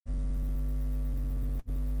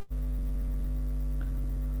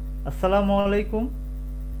আসসালামু আলাইকুম,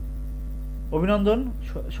 অভিনন্দন।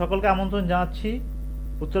 সকলকে আমন্ত্রণ জানাচ্ছি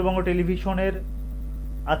উত্তরবঙ্গ টেলিভিশনের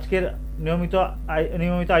আজকের নিয়মিত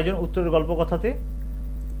নিয়মিত আয়োজন উত্তরের গল্প কথাতে।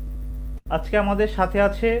 আজকে আমাদের সাথে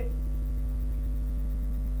আছে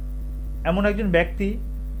এমন একজন ব্যক্তি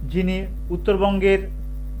যিনি উত্তরবঙ্গের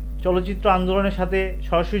চলচ্চিত্র আন্দোলনের সাথে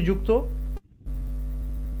সরাসরি যুক্ত।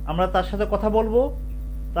 আমরা তার সাথে কথা বলবো,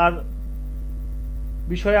 তার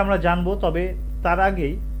বিষয়ে আমরা জানবো। তবে তার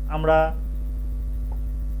আগেই আমরা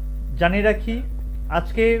জানিয়ে রাখি,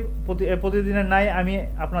 আজকে প্রতিদিনের ন্যায় আমি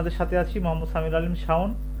আপনাদের সাথে আছি মোহাম্মদ সামির আলিম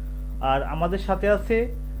শাওন। আর আমাদের সাথে আছে,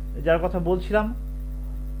 যার কথা বলছিলাম,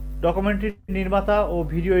 ডকুমেন্টারি নির্মাতা ও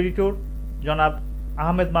ভিডিও এডিটর জনাব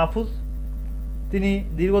আহমেদ মাহফুজ। তিনি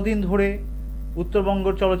দীর্ঘদিন ধরে উত্তরবঙ্গ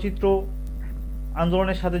চলচ্চিত্র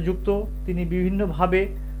আন্দোলনের সাথে যুক্ত। তিনি বিভিন্নভাবে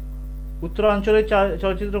উত্তরাঞ্চলের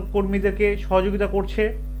চলচ্চিত্র কর্মীদেরকে সহযোগিতা করছে।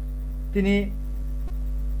 তিনি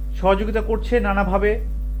সহযোগিতা করছে নানাভাবে,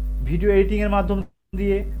 ভিডিও এডিটিংয়ের মাধ্যম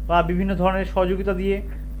দিয়ে বা বিভিন্ন ধরনের সহযোগিতা দিয়ে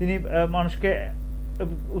তিনি মানুষকে,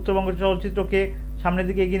 উত্তরবঙ্গ চলচ্চিত্রকে সামনের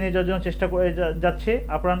দিকে এগিয়ে নিয়ে যাওয়ার জন্য চেষ্টা করে যাচ্ছে,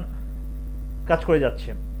 আপ্রাণ কাজ করে যাচ্ছে।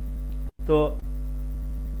 তো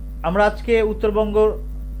আমরা আজকে উত্তরবঙ্গ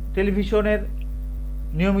টেলিভিশনের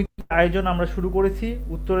নিয়মিত আয়োজন আমরা শুরু করেছি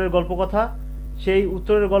উত্তরের গল্পকথা। সেই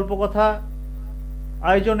উত্তরের গল্পকথা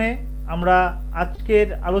আয়োজনে আমরা আজকের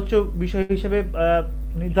আলোচ্য বিষয় হিসেবে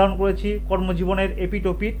নির্ধারণ করেছি কর্মজীবনের এপিট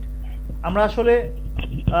ওপিট। আমরা আসলে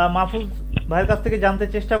মাহফুজ ভাইয়ের কাছ থেকে জানতে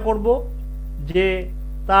চেষ্টা করব যে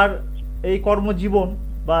তার এই কর্মজীবন,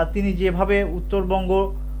 বা তিনি যেভাবে উত্তরবঙ্গ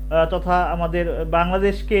তথা আমাদের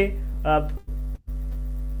বাংলাদেশকে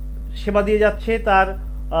সেবা দিয়ে যাচ্ছে, তার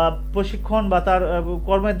প্রশিক্ষণ বা তার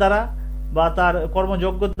কর্মের দ্বারা বা তার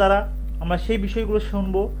কর্মযোগ্যতার দ্বারা, আমরা সেই বিষয়গুলো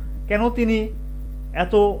শুনব। কেন তিনি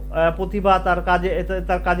এত প্রতিভা, তার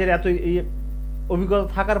কাজের এত অভিজ্ঞতা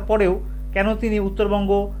থাকার পরেও কেন তিনি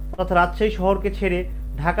উত্তরবঙ্গ তথা রাজশাহী শহরকে ছেড়ে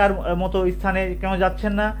ঢাকার মতো স্থানে কেন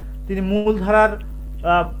যাচ্ছেন না, তিনি মূলধারার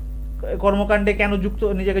কর্মকাণ্ডে কেন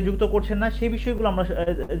নিজেকে যুক্ত করছেন না, সেই বিষয়গুলো আমরা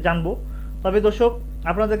জানবো। তবে দর্শক,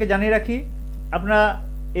 আপনাদেরকে জানিয়ে রাখি, আপনারা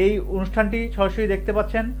এই অনুষ্ঠানটি সরাসরি দেখতে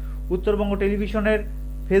পাচ্ছেন উত্তরবঙ্গ টেলিভিশনের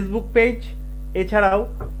ফেসবুক পেজ, এছাড়াও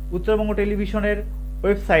উত্তরবঙ্গ টেলিভিশনের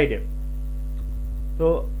ওয়েবসাইটে। তো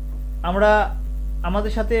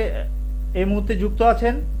আমাদের সাথে এই মুহূর্তে যুক্ত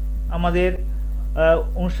আছেন আমাদের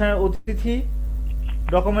অনুষ্ঠানের অতিথি,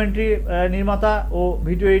 ডকুমেন্টারি নির্মাতা ও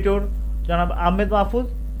ভিডিও এডিটর জনাব আহমেদ মাহফুজ।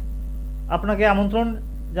 আপনাকে আমন্ত্রণ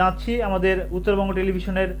জানাচ্ছি আমাদের উত্তরবঙ্গ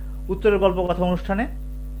টেলিভিশনের উত্তরের গল্প কথা অনুষ্ঠানে।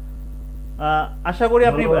 আশা করি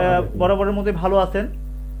আপনি বরাবরের মধ্যে ভালো আছেন।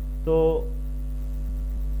 তো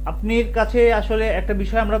আপনার কাছে আসলে একটা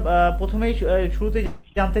বিষয় আমরা প্রথমেই শুরুতে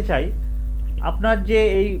জানতে চাই, আপনার যে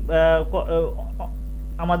এই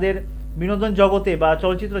আমাদের বিনোদন জগতে বা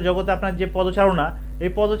চলচ্চিত্র জগতে আপনার যে পদচারণা, এই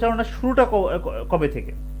পদচারণার শুরুটা কবে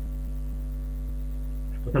থেকে?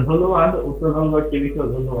 ধন্যবাদ উত্তরবঙ্গ টিভিকে,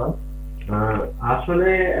 ধন্যবাদ। আসলে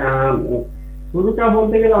শুরুটা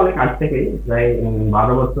বলতে গেলে অনেক আগ থেকেই, প্রায়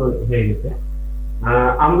 12 বছর হয়ে গেছে।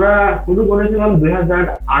 আমরা শুরু করেছিলাম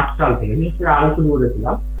 2008 সাল থেকে। বিশেষ করে আমি শুরু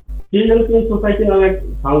করেছিলাম চিলড্রেন সোসাইটি নামে এক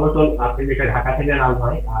সংগঠন আছে, যেটা ঢাকা থেকে রান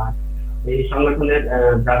হয়। আর এই সংগঠনের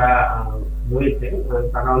যারা রয়েছে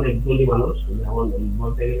তারা অনেক ধনী মানুষ, যেমন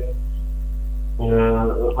বলতে গেলে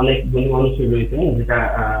অনেক ধনী মানুষই রয়েছে, যেটা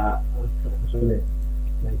আসলে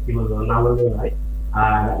কি বলবো, না বললে নয়।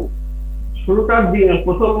 আর শুরুটার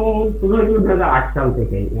প্রথম শুরু হয়েছিল 2008 সাল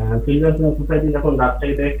থেকে। চিলড্রেন সোসাইটি যখন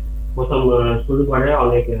রাজশাহীতে প্রথম শুরু করে,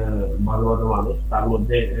 অনেক বড় বড় মানুষ, তার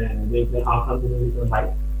মধ্যে রয়েছেন আহসান ভাই।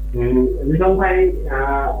 রিটন ভাই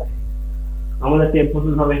আমাদেরকে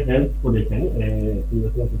প্রচুর ভাবে হেল্প করেছেন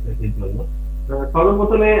চিলড্রেন সোসাইটির জন্য।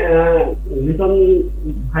 সর্বপ্রথমে রিটন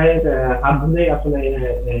ভাইয়ের হাত ধরেই আসলে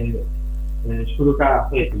শুরুটা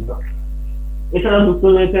হয়েছিল। এছাড়া যুক্ত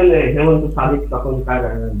রয়েছেন হেমন্ত সাদিক, তখনকার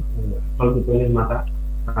চলচ্চিত্র নির্মাতা,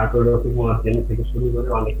 তারপরে রফিক মোয়াজ্জেম থেকে শুরু করে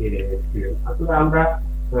অনেকে ছিলেন। আসলে আমরা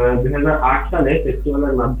 2008 সালে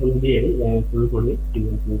ফেস্টিভ্যালের মাধ্যম দিয়ে শুরু করি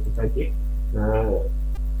চিলড্রেন সোসাইটি,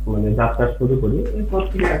 মানে যাত্রা শুরু করি। এরপর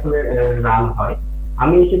থেকে আসলে রান হয়।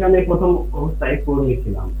 আমি সেখানে প্রথম অবস্থায় কর্মী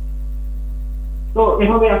ছিলাম। তো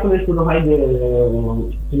এভাবে আসলে শুরু হয় যে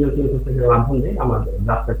চিলড্রেন সোসাইটির মাধ্যম দিয়ে আমার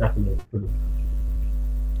যাত্রাটা আসলে শুরু।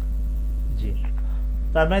 জি,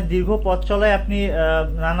 তার মানে দীর্ঘ পথ চলায় আপনি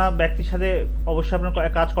নানা ব্যক্তির সাথে অবশ্যই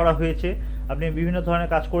আপনার কাজ করা হয়েছে, আপনি বিভিন্ন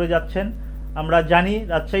ধরনের কাজ করে যাচ্ছেন। আমরা জানি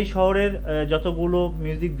রাজশাহী শহরের যতগুলো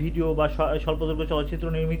মিউজিক ভিডিও বা স্বল্পদৈর্ঘ্য চলচ্চিত্র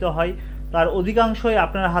নির্মিত হয়, তার অধিকাংশই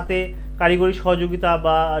আপনার হাতে কারিগরি সহযোগিতা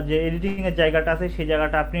বা যে এডিটিংয়ের জায়গাটা আছে, সেই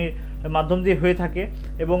জায়গাটা আপনি মাধ্যম দিয়ে হয়ে থাকে।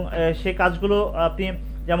 এবং সে কাজগুলো আপনি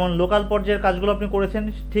যেমন লোকাল পর্যায়ের কাজগুলো আপনি করেছেন,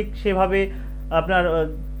 ঠিক সেভাবে আপনার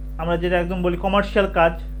আমরা যেটা একদম বলি কমার্শিয়াল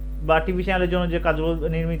কাজ বা টিভি চ্যানেলের জন্য যে কাজগুলো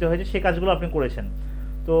নির্মিত হয়েছে সেই কাজগুলো আপনি করেছেন।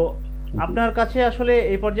 তো আপনার কাছে আসলে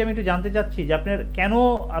এই পর্যায়ে আমি একটু জানতে চাচ্ছি যে আপনার কেন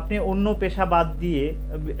আপনি অন্য পেশা বাদ দিয়ে,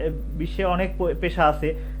 বিশ্বে অনেক পেশা আছে,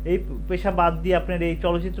 এই পেশা বাদ দিয়ে আপনার এই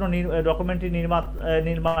চলচ্চিত্র ডকুমেন্টারি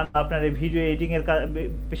নির্মাণ আপনার এই ভিডিও এডিটিং এর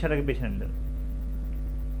পেশাটাকে বেছে নিলেন?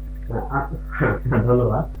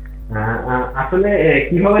 ধন্যবাদ। আসলে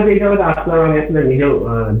কিভাবে যে এইভাবে আসলাম আমি আসলে নিজেও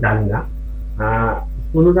জানি না। আহ,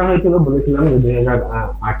 শুরুটা হয়েছিল বলেছিলাম যে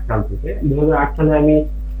 2008 সাল থেকে। 2008 সালে আমি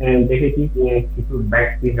দেখেছি কিছু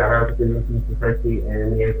ব্যক্তি যারা সোসাইটি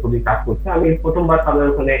নিয়ে খুবই কাজ করছে। আমি প্রথমবার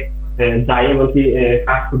তাদের ওখানে যাই এবং কি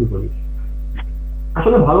কাজ শুরু করি।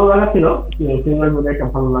 আসলে ভালো লাগা ছিল, সিনেমার মধ্যে একটা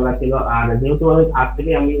ভালো লাগা ছিল। আর যেহেতু অনেক আগ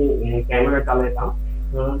থেকে আমি ক্যামেরা চালাতাম,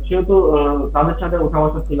 সেহেতু তাদের সাথে ওঠা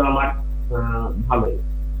বসা ছিল আমার ভালোই।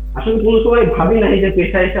 আসলে কোনো সময় ভাবি নাই যে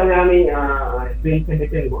পেশা হিসাবে আমি ফিল্মকে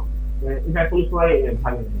বেছে নেবো। এটা কোনো সময়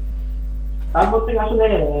ভাবি নাই। তারপর থেকে আসলে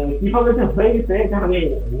কিভাবে যে হয়ে গেছে এটা আমি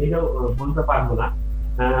নিজেও বলতে পারবো না।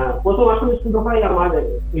 প্রথম আসলে শুরু হয় আমার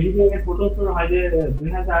এডিটিং এর প্রথম শুরু হয় যে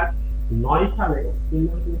 2009 সালে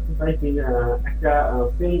সোসাইটির একটা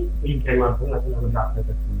ফিল্ম এডিটের মাধ্যমে আসলে আমাদের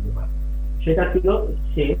আপনাদের শুরু হয়। সেটা ছিল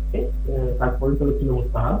সে, তার পরিচালক ছিল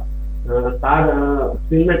মুস্তাহাব। তার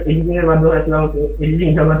ফিল্মের এডিটিং এর মাধ্যমে আসলে আমাকে এডিটিং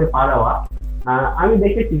জগতে পা দেওয়া। আমি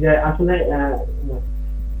দেখেছি যে আসলে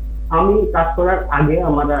আমি কাজ করার আগে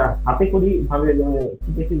আমার হাতে করি ভাবে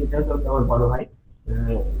শিখেছি, যেটা হচ্ছে আমার বড় ভাই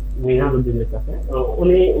মিনাজুদ্দিনের কাছে।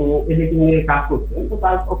 উনি এডিটিং নিয়ে কাজ করতেন, তো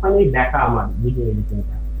তার ওখানেই দেখা আমার ভিডিও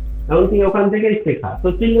এডিটিংটা, এমনকি ওখান থেকেই শেখা। তো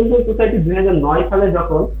চিলড্রেন সোসাইটি 2009 সালে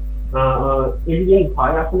যখন এডিটিং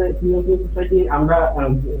হয়, আসলে চিলড্রেন সোসাইটি আমরা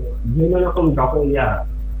বিভিন্ন রকম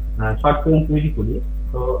শর্ট ফিল্ম তৈরি করি।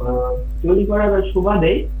 তো তৈরি করার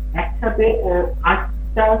সুবাদেই একসাথে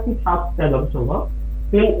 8টা কি 7টা যত সম্ভব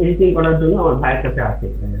ফিল্ম এডিটিং করার জন্য আমার ভাইয়ের কাছে আসে।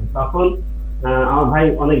 তখন আমার ভাই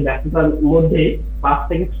অনেক ব্যস্ততার মধ্যে 5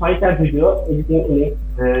 থেকে 6টা ভিডিও এডিটিং উনি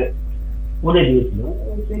করে দিয়েছিল।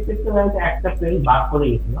 সেই ক্ষেত্রে হয়তো একটা ফিল্ম বাদ করে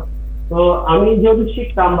গেছিল। তো আমি যেহেতু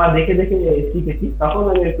শিখতাম বা দেখে দেখে শিখেছি, তখন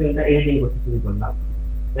আমি ফিল্মটা এডিটিং করতে শুরু করলাম।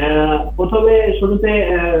 প্রথমে শুরুতে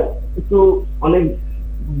একটু অনেক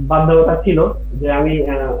বাধ্যকতা ছিল যে আমি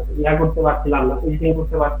করতে পারছিলাম না, এডিটিং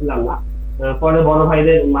করতে পারছিলাম না। পরে বড়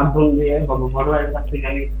ভাইদের মাধ্যম দিয়ে বড় ভাইয়ের কাছ থেকে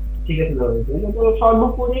আমি শিখেছিলাম editing। কিন্তু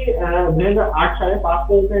সর্বোপরি 2008 সালে 5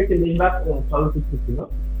 মিনিটের একটি নির্বাক চলচ্চিত্র ছিল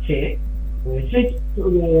সে। সেই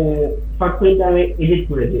শর্ট ফিল্মটা আমি এডিট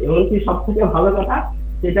করেছি। এমনকি সব থেকে ভালো কথা,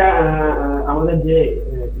 সেটা আমাদের যে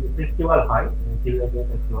ফেস্টিভ্যাল হয়, ফেস্টিভ্যাল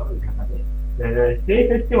ঢাকাতে, সেই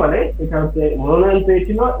ফেস্টিভ্যালে এটা হচ্ছে মনোনয়ন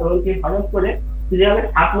পেয়েছিল। এমনকি হঠাৎ করে সিরিয়ালে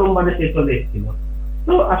 7 নম্বরে সে চলে এসেছিল।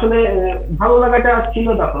 তো আসলে ভালো লাগাটা ছিল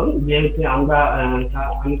তখন, যে হচ্ছে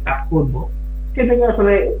আমি কাজ করবো। সে থেকে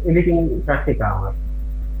আসলে এডিটিংটা শেখা আমার।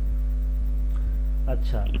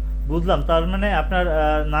 আচ্ছা, বুঝলাম। তার মানে আপনার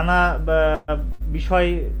নানা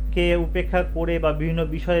বিষয়কে উপেক্ষা করে বা বিভিন্ন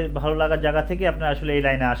বিষয়ে ভালো লাগার জায়গা থেকে আপনার আসলে এই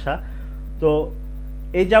লাইনে আসা। তো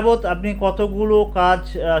এই যাবৎ আপনি কতগুলো কাজ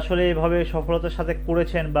আসলে এভাবে সফলতার সাথে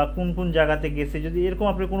করেছেন বা কোন কোন জায়গাতে গেছে, যদি এরকম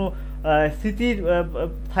আপনার কোনো স্মৃতির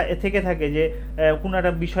থেকে থাকে যে কোনো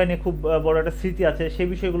একটা বিষয় নিয়ে খুব বড় একটা স্মৃতি আছে, সেই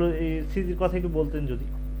বিষয়গুলো, এই স্মৃতির কথা একটু বলতেন যদি।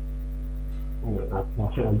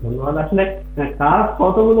 আচ্ছা, ধন্যবাদ। আসলে কাজ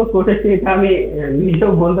কতগুলো করেছি এটা আমি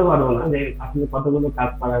নিজেও বলতে পারবো না যে আসলে কতগুলো কাজ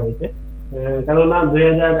করা হয়েছে। কেননা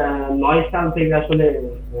 2009 সাল থেকে আসলে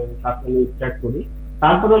কাজ আমি স্টার্ট করি।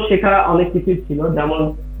 তারপরেও শেখা অনেক কিছু ছিল। যেমন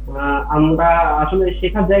আমরা আসলে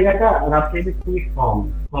শেখার জায়গাটা রাজশাহীতে খুবই কম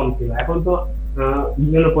কম ছিল। এখন তো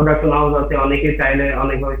বিভিন্ন প্রোডাকশন হাউস আছে, অনেকে চাইলে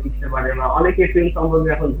অনেকভাবে শিখতে পারে বা অনেকে ফিল্ম সম্পর্কে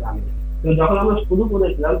এখন জানে। তো যখন আমরা শুরু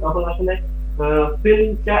করেছিলাম তখন আসলে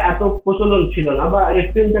ফিল্মটা এত প্রচলন ছিল না, বা এই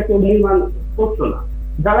ফিল্মটা কেউ নির্মাণ করতো না।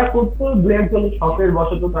 যারা করতো দু একজন শখের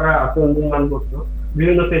বশত তারা ফিল্ম নির্মাণ করতো,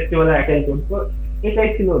 বিভিন্ন ফেস্টিভ্যালে অ্যাটেন্ড করতো। এটাই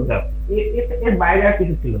ছিল just। এর বাইরে আর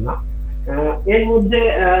কিছু ছিল না। এর মধ্যে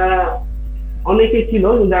অনেকে ছিল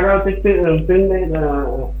যারা হচ্ছে ফিল্মে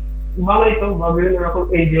বানাইতো, বা বিভিন্ন রকম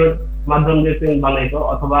এনজিওর মাধ্যম দিয়ে ফিল্ম বানাইতো,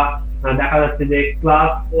 অথবা দেখা যাচ্ছে যে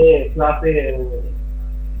ক্লাসে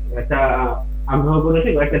একটা আগ্রহ করেছে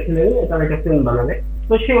একটা ছেলে মেয়ে, তারা একটা ফিল্ম বানাবে।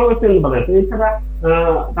 তো সেভাবে ফিল্ম বানাইতো। এছাড়া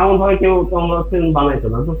তেমন ভাবে কেউ তেমন ফিল্ম বানাইতো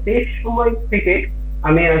না। তো সেই সময় থেকে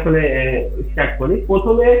আমি আসলে স্টার্ট করি।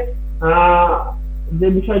 প্রথমে আহ যে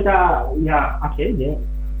বিষয়টা আসে যে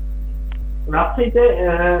রাজশাহীতে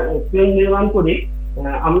ফিল্ম নির্মাণ করি।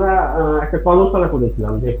 আমরা একটা কর্মশালা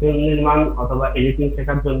করেছিলাম যে ফিল্ম নির্মাণ অথবা এডিটিং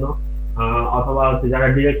শেখার জন্য, অথবা হচ্ছে যারা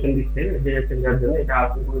ডিরেকশন দিচ্ছে ডিরেকশন দেওয়ার জন্য। এটা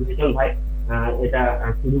ভীষণ ভাই এটা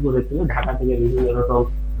শুরু করেছিল ঢাকা থেকে বিভিন্ন রকম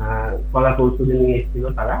কলা কৌশলী নিয়ে এসেছিল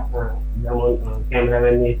তারা, যেমন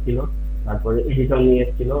ক্যামেরাম্যান নিয়ে এসেছিল, তারপরে এডিটর নিয়ে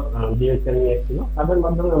এসেছিল, ডিরেক্টর নিয়ে এসেছিল। তাদের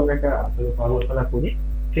মাধ্যমে আমরা একটা আসলে কর্মশালা করি।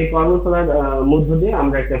 সেই কর্মশালার মধ্য দিয়ে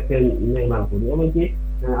আমরা একটা ফিল্ম নির্মাণ করি। এমনকি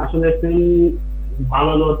আসলে ফিল্ম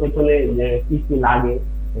বানানোর পেছনে যে কি কি লাগে,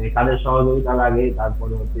 কাদের সহযোগিতা লাগে,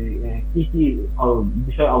 তারপরে হচ্ছে কি কি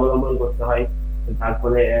বিষয় অবলম্বন করতে হয়,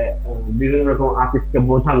 তারপরে বিভিন্ন রকম আর্টিস্টকে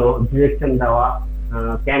বোঝানো, ডিরেকশন দেওয়া,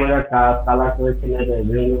 ক্যামেরার কাজ, কালার কারেকশনের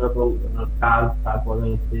বিভিন্ন রকম কাজ, তারপরে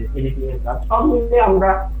হচ্ছে এডিটিং এর কাজ, সব মিলিয়ে আমরা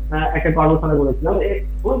একটা কর্মশালা করেছিলাম।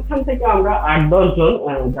 ওইখান থেকে আমরা 8-10 জন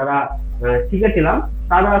যারা শিখেছিলাম,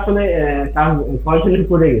 তারা আসলে কাজ কন্টিনিউ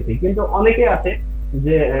করে গেছি। কিন্তু অনেকে আছে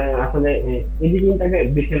যে আসলে এডিটিংটাকে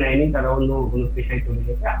বেছে নেয়নি, তারা অন্য কোনো পেশায় চলে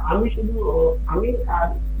গেছে। আমি শুধু আমি আর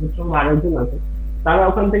আরেকজন আছে, তারা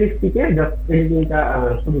ওখান থেকে শিখে জাস্ট এডিটিংটা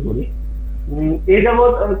শুরু করি। এ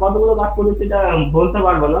যাবৎ কতগুলো কাজ করেছি এটা বলতে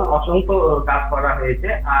পারবো না, অসংখ্য কাজ করা হয়েছে।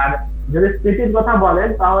 আর যদি স্মৃতির কথা বলেন,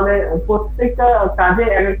 তাহলে প্রত্যেকটা কাজে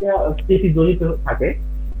এক একটা স্মৃতি জড়িত থাকে।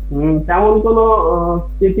 তেমন কোনো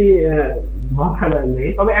স্মৃতি বলার নেই,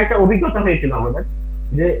 তবে একটা অভিজ্ঞতা হয়েছিল আমাদের,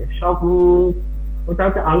 যে সব ওটা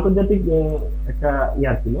হচ্ছে আন্তর্জাতিক একটা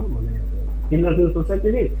ইয়া ছিল, মানে ফিল্ম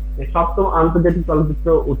সোসাইটির সপ্তম আন্তর্জাতিক চলচ্চিত্র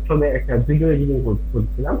উৎসবে একটা ভিডিও এডিটিং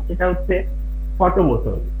করছিলাম। সেটা হচ্ছে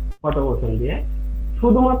ফটোমোশন, ফটোমোশন দিয়ে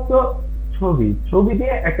শুধুমাত্র ছবি ছবি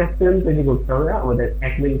দিয়ে একটা ফিল্ম তৈরি করতে হবে। আমাদের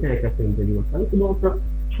 1 মিনিটের একটা ফিল্ম তৈরি করতে হবে শুধুমাত্র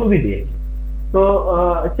ছবি দিয়ে। তো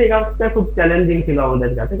সেই কাজটা খুব চ্যালেঞ্জিং ছিল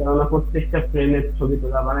আমাদের কাছে, কেননা প্রত্যেকটা ফ্রেমের ছবি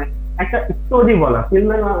তোলা, মানে একটা স্টোরি বলা,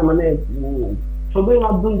 ফিল্মের মানে ছবির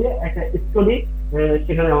মাধ্যম দিয়ে একটা স্টোরি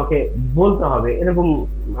সেখানে আমাকে বলতে হবে, এরকম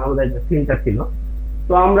আমাদের একটা চিন্তা ছিল।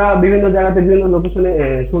 তো আমরা বিভিন্ন জায়গাতে বিভিন্ন লোকেশনে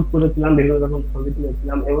শুট করেছিলাম, বিভিন্ন রকম ছবি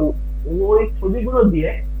তুলেছিলাম, এবং ওই ছবিগুলো দিয়ে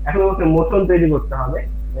এখন আমাকে মোশন তৈরি করতে হবে,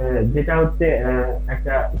 যেটা হচ্ছে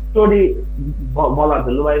একটা স্টোরি বলার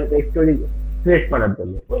জন্য বা স্টোরি ক্রিয়েট করার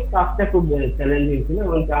জন্য। ওই কাজটা খুব চ্যালেঞ্জিং ছিল।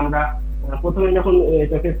 এবং আমরা প্রথমে যখন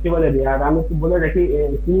এটা ফেস্টিভ্যালে দিই, আর আমি একটু বলে রাখি,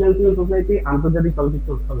 ফিল্ম সোসাইটি আন্তর্জাতিক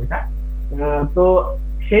চলচ্চিত্র উৎসব এটা। তো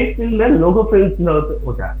সেই ফিল্মের লোগো ফিল্ম ছিল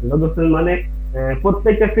ওটা। লোগো ফিল্ম মানে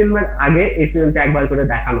প্রত্যেকটা ফিল্মের আগে এই ফিল্মটা একবার করে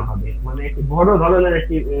দেখানো হবে, মানে একটু বড় ধরনের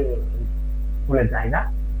একটি মানে জায়গা।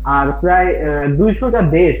 আর প্রায় 200টা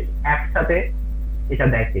দেশ একসাথে এটা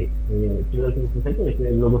দেখে,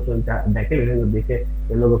 লোগো ফিল্মটা দেখে, বিভিন্ন দেশে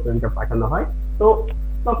লোগো ফিল্মটা পাঠানো হয়। তো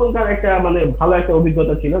তখনকার একটা মানে ভালো একটা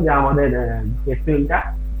অভিজ্ঞতা ছিল যে আমাদের যে ফিল্মটা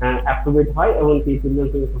অ্যাপ্রুভেড হয়, এবং কি ফিল্ম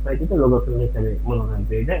সোসাইটিতে লোগো ফিল্ম হিসেবে মনোনয়ন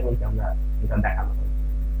পেয়ে যায়, এবং আমরা এটা দেখানো হয়।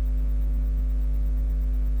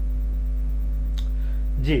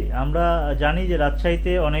 জি, আমরা জানি যে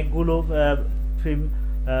রাজশাহীতে অনেকগুলো ফিল্ম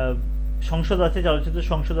সংসদ আছে, চলচ্চিত্র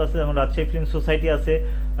সংসদ আছে, যেমন রাজশাহী ফিল্ম সোসাইটি আছে,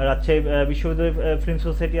 রাজশাহী বিশ্ববিদ্যালয় ফিল্ম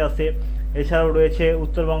সোসাইটি আছে, এছাড়াও রয়েছে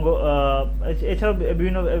উত্তরবঙ্গ, এছাড়াও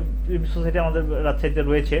বিভিন্ন ফিল্ম সোসাইটি আমাদের রাজশাহীতে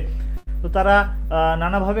রয়েছে। তো তারা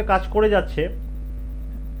নানাভাবে কাজ করে যাচ্ছে,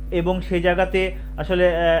 এবং সেই জায়গাতে আসলে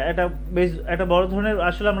একটা বেশ একটা বড় ধরনের,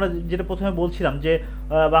 আসলে আমরা যেটা প্রথমে বলছিলাম যে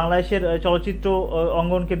বাংলাদেশের চলচ্চিত্র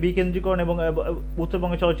অঙ্গনকে বিকেন্দ্রীকরণ এবং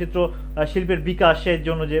উত্তরবঙ্গের চলচ্চিত্র শিল্পের বিকাশের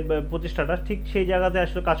জন্য যে প্রচেষ্টাটা, ঠিক সেই জায়গাতে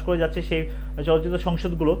আসলে কাজ করে যাচ্ছে সেই চলচ্চিত্র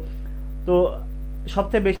সংসদগুলো। তো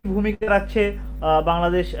সবথেকে বেশি ভূমিকা রাখছে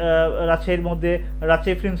বাংলাদেশ, রাজশাহীর মধ্যে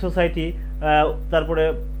রাজশাহী ফিল্ম সোসাইটি, তারপরে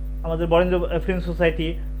আমাদের বরেন্দ্র ফিল্ম সোসাইটি,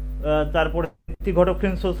 তারপরে ঘটক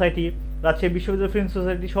ফিল্ম সোসাইটি, রাজশাহী বিশ্ববিদ্যালয় ফিল্ম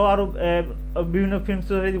সোসাইটি সহ আরও বিভিন্ন ফিল্ম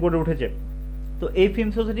সোসাইটি গড়ে উঠেছে। তো এই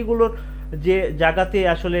ফিল্ম সোসাইটিগুলোর যে জায়গাতে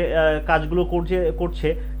আসলে কাজগুলো করছে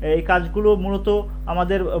এই কাজগুলো মূলত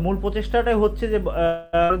আমাদের মূল প্রচেষ্টাটাই হচ্ছে যে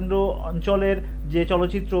বরেন্দ্র অঞ্চলের যে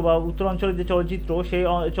চলচ্চিত্র বা উত্তর অঞ্চলের যে চলচ্চিত্র, সেই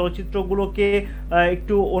চলচ্চিত্রগুলোকে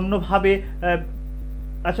একটু অন্যভাবে,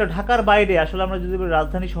 আসলে ঢাকার বাইরে, আসলে আমরা যদি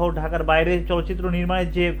রাজধানী শহর ঢাকার বাইরে চলচ্চিত্র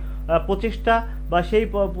নির্মাণের যে প্রচেষ্টা বা সেই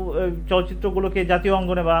চলচ্চিত্রগুলোকে জাতীয়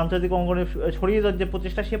অঙ্গনে বা আন্তর্জাতিক অঙ্গনে ছড়িয়ে দেওয়ার যে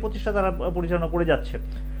প্রচেষ্টা, সেই প্রচেষ্টা তারা পরিচালনা করে যাচ্ছে।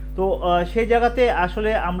 তো সেই জায়গাতে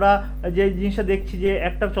আসলে আমরা যে জিনিসটা দেখছি যে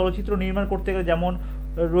একটা চলচ্চিত্র নির্মাণ করতে গেলে যেমন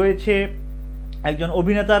রয়েছে একজন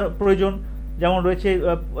অভিনেতার প্রয়োজন, যেমন রয়েছে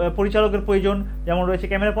পরিচালকের প্রয়োজন, যেমন রয়েছে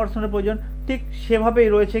ক্যামেরা পার্সনের প্রয়োজন, ঠিক সেভাবেই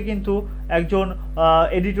রয়েছে কিন্তু একজন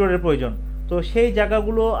এডিটরের প্রয়োজন। তো সেই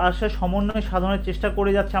জায়গাগুলো আসলে সমন্বয় সাধনের চেষ্টা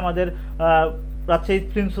করে যাচ্ছে আমাদের রাজশাহী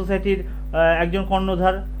ফিল্ম সোসাইটির একজন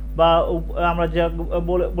কর্ণধার, বা আমরা যা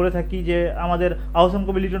বলে থাকি যে আমাদের আহসান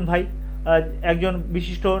কবি লিটন ভাই, একজন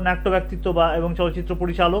বিশিষ্ট নাট্য ব্যক্তিত্ব বা এবং চলচ্চিত্র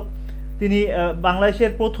পরিচালক। তিনি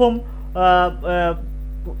বাংলাদেশের প্রথম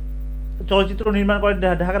চলচ্চিত্র নির্মাণ করেন,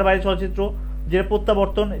 ঢাকার বাইরে চলচ্চিত্র, যে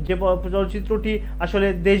প্রত্যাবর্তন, যে চলচ্চিত্রটি আসলে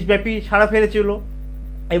দেশব্যাপী সাড়া ফেলেছিল,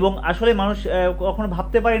 এবং আসলে মানুষ কখনো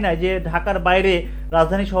ভাবতে পারি না যে ঢাকার বাইরে,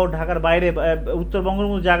 রাজধানী শহর ঢাকার বাইরে উত্তরবঙ্গের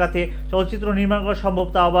মতো জায়গাতে চলচ্চিত্র নির্মাণ করা সম্ভব,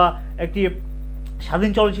 তাও বা একটি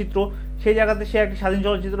স্বাধীন চলচ্চিত্র। সেই জায়গাতে সে একটি স্বাধীন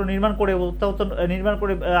চলচ্চিত্র নির্মাণ করে নির্মাণ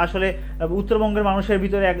করে আসলে উত্তরবঙ্গের মানুষের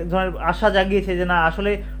ভিতরে এক ধরনের আশা জাগিয়েছে যে না,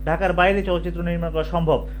 আসলে ঢাকার বাইরে চলচ্চিত্র নির্মাণ করা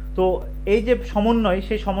সম্ভব। তো এই যে সমন্বয়,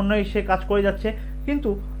 সেই সমন্বয়ে সে কাজ করে যাচ্ছে। কিন্তু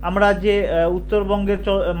আমরা যে উত্তরবঙ্গের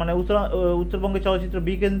মানে উত্তরবঙ্গের চলচ্চিত্র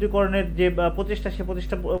বিকেন্দ্রীকরণের যে প্রচেষ্টা, সে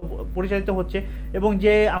প্রচেষ্টা পরিচালিত হচ্ছে, এবং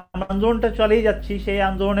যে আমরা আন্দোলনটা চালিয়ে যাচ্ছি, সেই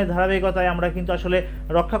আন্দোলনের ধারাবাহিকতায় আমরা কিন্তু আসলে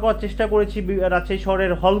রক্ষা করার চেষ্টা করেছি রাজশাহী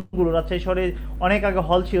শহরের হলগুলো। রাজশাহী শহরে অনেক আগে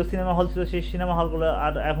হল ছিল, সিনেমা হল ছিল, সেই সিনেমা হলগুলো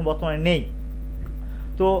আর এখন বর্তমানে নেই।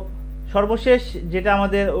 তো সর্বশেষ যেটা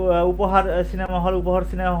আমাদের উপহার সিনেমা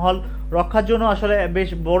হল রক্ষার জন্য আসলে বেশ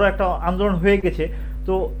বড় একটা আন্দোলন হয়ে গেছে।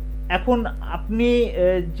 তো এখন আপনি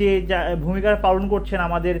যে ভূমিকা পালন করছেন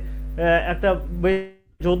আমাদের একটা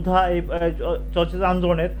যোদ্ধা এই চলচ্চিত্র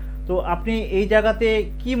আন্দোলনের, তো আপনি এই জায়গাতে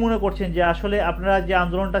কি মনে করছেন যে আসলে আপনারা যে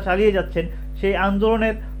আন্দোলনটা চালিয়ে যাচ্ছেন, সেই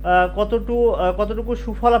আন্দোলনের কতটুকু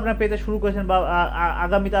সুফল আপনারা পেতে শুরু করেছেন, বা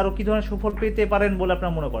আগামীতে আরো কি ধরনের সুফল পেতে পারেন বলে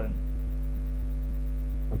আপনারা মনে করেন?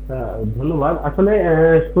 আচ্ছা, ধন্যবাদ। আসলে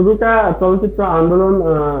শুরুটা চলচ্চিত্র আন্দোলন,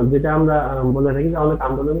 যেটা আমরা বলে থাকি যে অনেক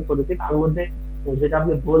আন্দোলনই করেছি, তার মধ্যে যেটা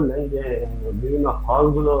আপনি বললেন যে বিভিন্ন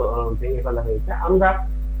হলগুলো ভেঙে ফেলা হয়েছে, আমরা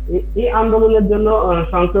এই আন্দোলনের জন্য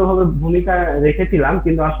সক্রিয়ভাবে ভূমিকা রেখেছিলাম,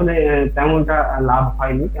 কিন্তু আসলে তেমনটা লাভ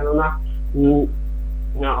হয়নি। কেননা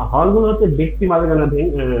হলগুলো হচ্ছে ব্যক্তি মালিকানাধীন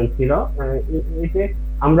ছিল। এতে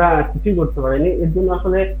আমরা কিছুই করতে পারিনি। এর জন্য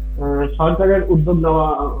আসলে সরকারের উদ্যোগ নেওয়া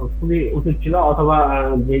খুবই উচিত ছিল, অথবা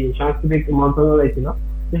যে সাংস্কৃতিক মন্ত্রণালয় ছিল,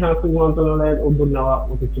 সেই সাংস্কৃতিক মন্ত্রণালয়ের উদ্যোগ নেওয়া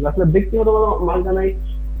উচিত ছিল। আসলে ব্যক্তিগত মালিকানায়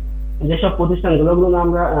যেসব প্রতিষ্ঠানগুলো, ওগুলো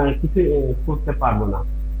আমরা কিছু করতে পারবো না।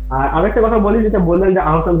 আর আরেকটা কথা বলি, যেটা বললেন যে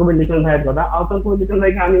আহসান কবির লিটন ভাইয়ের কথা। আহসান কবির লিটন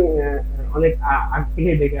ভাইকে আমি অনেক আগ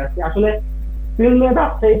থেকেই দেখে আসছি। আসলে ফিল্মের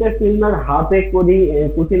রাজশাহীতে ফিল্মের হাতে করি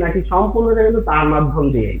কুচিনাটি সম্পূর্ণটা কিন্তু তার মাধ্যম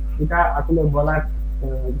দিয়ে। এটা আসলে বলার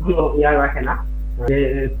কোনো ইয়া রাখে না যে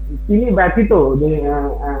তিনি ব্যতীত যে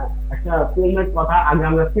একটা ফিল্মের কথা আগে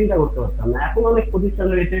আমরা চিন্তা করতে পারতাম না। এখন অনেক প্রতিষ্ঠান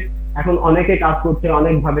রয়েছে, এখন অনেকে কাজ করছে,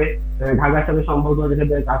 অনেক ভাবে ঢাকার সাথে সম্পর্ক রেখে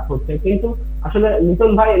কাজ করছে। কিন্তু আসলে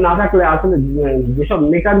লিটন ভাই না থাকলে আসলে যেসব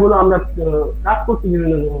মেকার গুলো আমরা কাজ করছি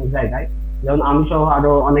বিভিন্ন জায়গায়, যেমন আমি সহ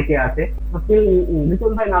আরো অনেকে আছে,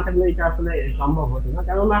 লিটন ভাই না থাকলে এটা আসলে সম্ভব হতো না।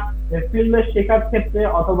 কেননা ফিল্মের শেখার ক্ষেত্রে,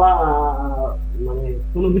 অথবা মানে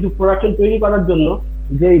কোনো কিছু প্রোডাকশন তৈরি করার জন্য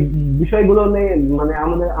যে বিষয়গুলো নিয়ে মানে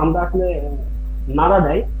আমরা আসলে নাড়া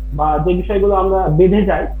দেয়, বা যে বিষয়গুলো আমরা বেঁধে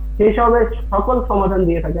যাই, সেই সবের সকল সমাধান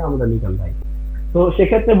দিয়ে থাকে আমরা লিটন ভাই। তো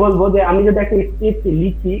সেক্ষেত্রে বলবো যে আমি যদি একটা স্ক্রিপ্ট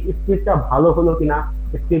লিখি, স্ক্রিপ্টটা ভালো হলো কিনা,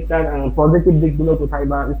 স্ক্রিপ্টটার পজিটিভ দিকগুলো কোথায়,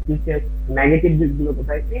 বা স্ক্রিপ্টের নেগেটিভ দিকগুলো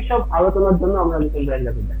কোথায়, এইসব আলোচনার জন্য আমরা লিটন ভাইয়ের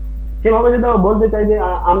কাছে যাই। সেভাবে যদি বলতে চাই যে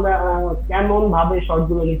আমরা কেমন ভাবে শর্ট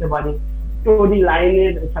গুলো নিতে পারি, স্টোরি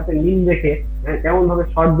লাইনের সাথে মিল রেখে কেমন ভাবে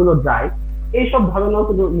শর্ট গুলো যায়, এইসব ধারণাও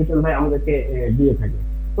কিন্তু লিটন ভাই আমাদেরকে দিয়ে থাকে।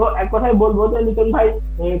 তো এক কথায় বলবো যে লিটন ভাই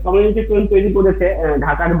কমিউনিটি ফিল্ম তৈরি করেছে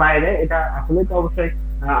ঢাকার বাইরে। এটা আসলে তো অবশ্যই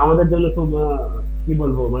আমাদের জন্য খুব কি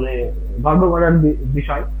বলবো, মানে গর্ব করার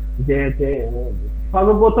বিষয় যে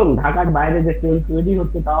সর্বপ্রথম ঢাকার বাইরে যে ফিল্ম তৈরি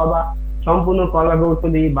হচ্ছে, তাও বা সম্পূর্ণ কলা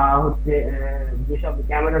কৌশলী, বা হচ্ছে যেসব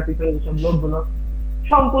ক্যামেরার পিছনে যেসব লোকগুলো,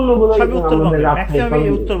 সম্পূর্ণ গুলো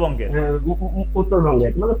আমাদের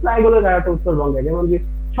উত্তরবঙ্গের, মানে প্রায়গুলো জায়গাটা উত্তরবঙ্গের, যেমন কি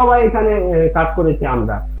সবাই এখানে কাজ করেছে।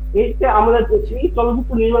 আমরা এইতে আমাদের এই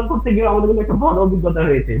চলচ্চিত্র নির্মাণ করতে গিয়ে আমাদের কিন্তু একটা বড় অভিজ্ঞতা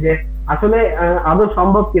হয়েছে যে আসলে আদৌ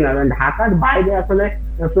সম্ভব কিনা, ঢাকার বাইরে আসলে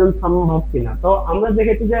ফিল্ম সম্ভব কিনা। তো আমরা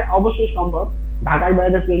দেখেছি যে অবশ্যই সম্ভব, ঢাকার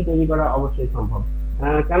বাইরে ফিল্ম তৈরি করা অবশ্যই সম্ভব।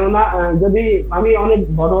 কেননা যদি আমি অনেক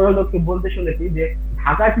বড় বড় লোককে বলতে শুনেছি যে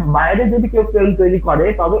ঢাকার বাইরে যদি কেউ ফিল্ম তৈরি করে,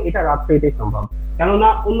 তবে এটা রাজশাহীতেই সম্ভব। কেননা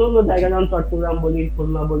অন্য অন্য জায়গা, যেমন চট্টগ্রাম বলি,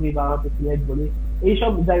 খুলনা বলি, বা সিলেট বলি,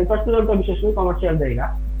 এইসব জায়গা, চট্টগ্রামটা বিশেষ করে কমার্শিয়াল জায়গা,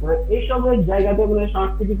 এইসব জায়গাতে মানে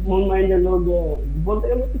সাংস্কৃতিক মন মাইন্ডের লোক বলতে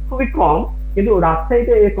গেলে খুবই কম। কিন্তু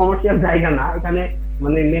রাজশাহীতে এই কমার্শিয়াল জায়গা না, এখানে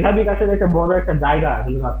মানে মেধা বিকাশের একটা বড় একটা জায়গা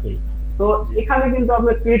কিন্তু রাজশাহী। তো এখানে কিন্তু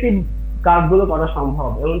আপনার ক্রিয়েটিভ কাজগুলো করা সম্ভব,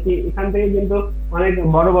 এমনকি এখান থেকে কিন্তু অনেক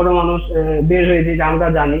বড় বড় মানুষ বের হয়েছে, যে আমরা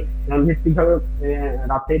জানি ভিত্তিকভাবে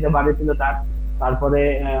রাজশাহীতে বাড়ি ছিল তার, তারপরে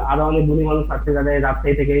আরো অনেক গুণী মানুষ আছে যাদের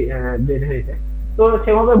রাজশাহী থেকে বের হয়েছে। তো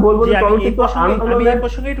সেভাবে বলবো যে আমি এই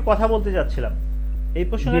প্রসঙ্গে একটু কথা বলতে যাচ্ছিলাম। এই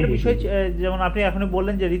প্রসঙ্গে একটা বিষয়, যেমন আপনি এখনই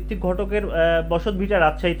বললেন যে ঋত্বিক ঘটকের বসত ভিটা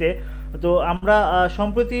রাজশাহীতে। তো আমরা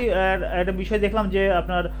সম্প্রতি একটা বিষয় দেখলাম যে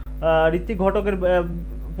আপনার ঋত্বিক ঘটকের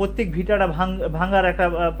প্রত্যেক ভিটাটা ভাঙার একটা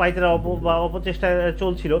পাইতারা বা অপচেষ্টা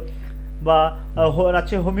চলছিল। বা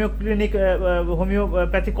Rajshahi homeo clinic,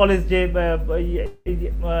 homeopathy college যে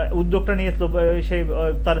উদ্যোগটা নিয়েছিল, সেই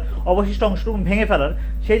তার অবশিষ্ট অংশটুকু ভেঙে ফেলার,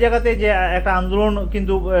 সেই জায়গাতে যে একটা আন্দোলন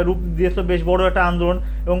কিন্তু রূপ দিয়েছিল, বেশ বড় একটা আন্দোলন।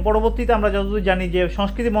 এবং পরবর্তীতে আমরা যতদূর জানি যে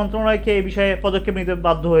সংস্কৃতি মন্ত্রণালয়কে এই বিষয়ে পদক্ষেপ নিতে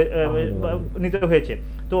বাধ্য হয়ে নিতে হয়েছে।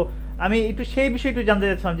 তো আমি একটু সেই বিষয়ে একটু জানতে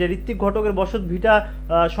চাচ্ছিলাম যে ঋত্বিক ঘটকের বসত ভিটা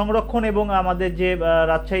সংরক্ষণ এবং আমাদের যে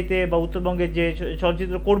রাজশাহীতে বা উত্তরবঙ্গের যে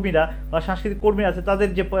চলচ্চিত্র কর্মীরা বা সাংস্কৃতিক কর্মীরা আছে তাদের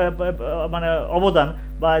যে মানে অবদান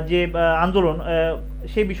বা যে আন্দোলন,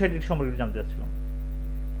 সেই বিষয়টি সম্পর্কে জানতে চাচ্ছিলাম।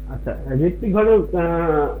 আচ্ছা, ঋত্বিক ঘটক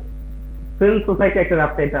ফিল্ম সোসাইটি একটা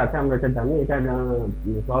ওয়েবসাইট আছে, আমরা এটা জানি। এটা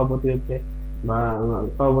সভাপতি হচ্ছে বা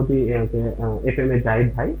সভাপতি FM এর জাহিদ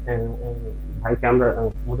ভাই। ভাইকে আমরা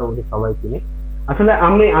মোটামুটি সবাই চিনি। আসলে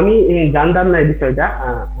আমি আমি জানতাম না এই বিষয়টা,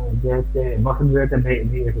 যে হচ্ছে বসত বিহারটা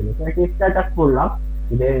ভেঙে ফেলেছে। একটা স্ট্যাটাস পড়লাম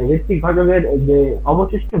যে ঋত্বিক ঘটকের যে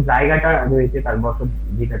অবশিষ্ট জায়গাটা রয়েছে তার বসত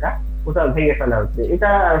ভিটাটা, ওটা ভেঙে ফেলা হচ্ছে। এটা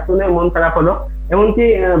শুনে মন খারাপ হলো। এমনকি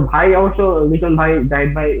ভাই অবশ্য, লিটন ভাই,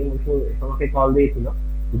 জাহিদ ভাই সবাইকে কল দিয়েছিল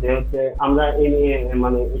যে হচ্ছে আমরা এই নিয়ে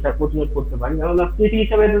মানে এটা প্রতিরোধ করতে পারি। কেননা স্মৃতি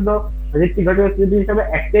হিসাবে তো ঋত্বিক ঘটকের স্মৃতি হিসাবে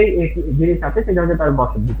একটাই জিনিস আছে, সেটা হচ্ছে তার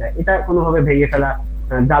বসত ভিটা। এটা কোনোভাবে ভেঙে ফেলা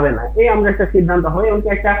যাবে না, এই আমরা একটা সিদ্ধান্ত হয়। এমনকি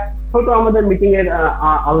একটা ছোট আমাদের মিটিং এর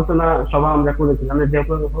আলোচনা সভা আমরা করেছিলাম যে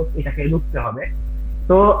কোনো হোক এটাকে রুখতে হবে।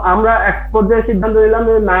 তো আমরা এক পর্যায়ে সিদ্ধান্ত নিলাম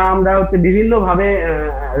যে না, আমরা হচ্ছে বিভিন্ন ভাবে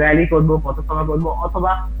র্যালি করব, পথসভা করব,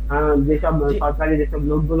 অথবা যেসব সরকারি যেসব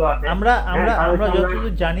লোকগুলো আছে, আমরা আমরা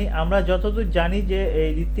আমরা যতদূর জানি যে এই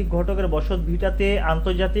ঋত্বিক ঘটকের বসত ভিটাতে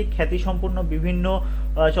আন্তর্জাতিক খ্যাতিসম্পন্ন বিভিন্ন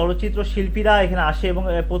চলচ্চিত্র শিল্পীরা এখানে আসে এবং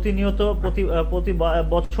প্রতিনিয়ত প্রতি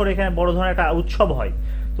বছর এখানে বড় ধরনের একটা উৎসব হয়।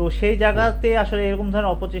 তো সেই জায়গাতে আসলে এরকম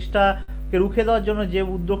ধরনের অপচেষ্টাকে রুখে দেওয়ার জন্য যে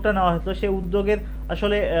উদ্যোগটা নেওয়া হতো, সেই উদ্যোগের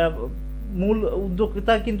আসলে মূল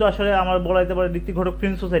উদ্যোক্তা কিন্তু আসলে আমার বলা যেতে পারে ঋত্বিক ঘটক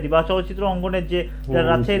ফিল্ম সোসাইটি বা চলচ্চিত্র অঙ্গনের যে যারা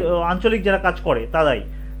রাজশাহীর আঞ্চলিক যারা কাজ করে তারাই।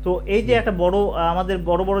 তো এই যে একটা বড় আমাদের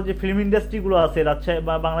বড় বড় যে ফিল্ম ইন্ডাস্ট্রিগুলো আছে রাজশাহী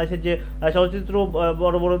বা বাংলাদেশের যে চলচ্চিত্র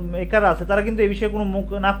বড় বড় মেকার আছে, তারা কিন্তু এই বিষয়ে কোনো মুখ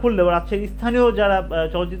না খুললেও রাজশাহীর স্থানীয় যারা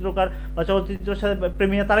চলচ্চিত্রকার বা চলচ্চিত্রের সাথে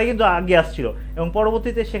প্রেমীরা, তারাই কিন্তু আগে আসছিল এবং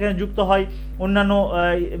পরবর্তীতে সেখানে যুক্ত হয় অন্যান্য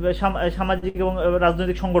সামাজিক এবং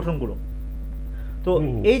রাজনৈতিক সংগঠনগুলো। তো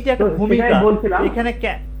এই যে একটা ভূমিকা এখানে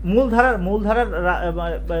মূলধারার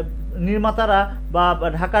নির্মাতারা বা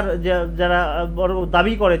ঢাকার যারা বড়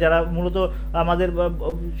দাবি করে, যারা মূলত আমাদের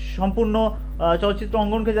সম্পূর্ণ চলচ্চিত্র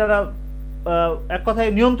অঙ্গনকে যারা এক কথায়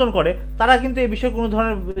নিয়ন্ত্রণ করে, তারা কিন্তু এই বিষয়ে কোনো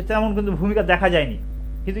ধরনের তেমন কিন্তু ভূমিকা দেখা যায়নি,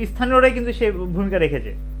 কিন্তু স্থানীয়রাই কিন্তু সেই ভূমিকা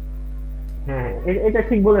রেখেছে। হ্যাঁ, এটা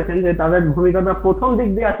ঠিক বলেছেন যে তাদের ভূমিকাটা প্রথম দিক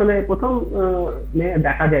দিয়ে আসলে প্রথম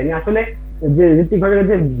দেখা যায়নি। আসলে যে ঋত্বিক ঘটকের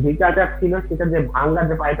যে ভিটাটা ছিল, সেটা যে ভাঙ্গার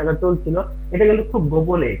যে পায়তারা চলছিল, এটা কিন্তু খুব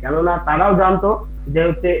গোপনে। কেননা তারাও জানতো যে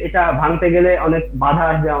হচ্ছে এটা ভাঙতে গেলে অনেক বাধা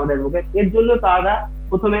আসবে আমাদের মুখে। এর জন্য তারা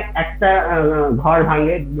প্রথমে একটা ঘর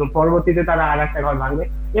ভাঙে, পরবর্তীতে তারা আর একটা ঘর ভাঙে।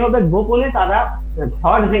 এভাবে গোপনে তারা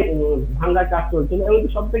ঘর ভাঙ্গার কাজ চলছিল। এবং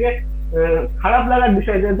সব থেকে খারাপ লাগার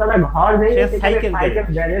বিষয় যে তারা ঘর ভেঙে সাইকেল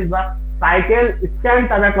গ্যারেজ বা সাইকেল স্ট্যান্ড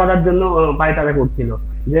তারা করার জন্য পায়তারা করছিল।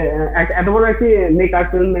 যে এত বড় একটি মেকার,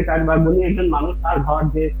 ফিল্ম মেকার বা গুণী একজন মানুষ, তার ঘর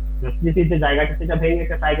যে স্মৃতির যে জায়গাটা, সেটা ভেঙে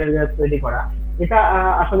একটা সাইকেল গ্যারেজ তৈরি করা, এটা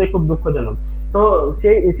আসলে খুব দুঃখজনক। তো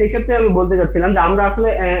সেই ক্ষেত্রে আমি বলতে চাচ্ছিলাম যে আমরা আসলে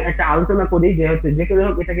একটা আলোচনা করি যে হচ্ছে যে কেউ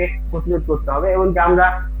হোক এটাকে প্রতিরোধ করতে হবে, এবং যে আমরা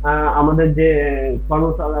আমাদের যে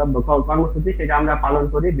কর্মসূচি সেটা আমরা পালন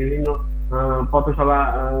করি, বিভিন্ন পথসভা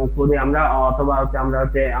করি আমরা, অথবা হচ্ছে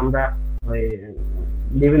আমরা ওই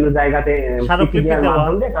বিভিন্ন জায়গাতে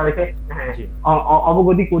মাধ্যমে তাদেরকে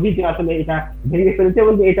অবগতি করি যে আসলে এটা ভেঙে ফেলেছে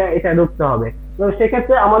এবং এটা রুখতে হবে। তো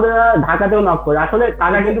সেক্ষেত্রে আমাদের ঢাকাতেও নক করে। আসলে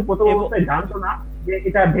তারা কিন্তু প্রথম অবস্থায় জানতো না যে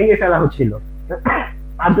এটা ভেঙে ফেলা হচ্ছিল,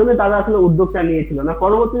 তার জন্য তারা আসলে উদ্যোগটা নিয়েছিল না।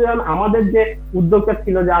 পরবর্তীতে আমাদের যে উদ্যোগটা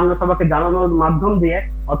ছিল যে আমরা সবাইকে জানানোর মাধ্যম দিয়ে,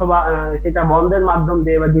 অথবা সেটা বন্ধের মাধ্যম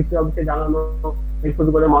দিয়ে বা ডিসি অফিসে জানানো থেকে শুরু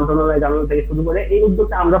করে, মন্ত্রণালয়ে জানানো থেকে শুরু করে, এই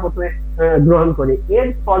উদ্যোগটা আমরা প্রথমে গ্রহণ করি। এর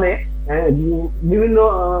ফলে বিভিন্ন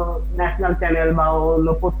ন্যাশনাল চ্যানেল বা অন্য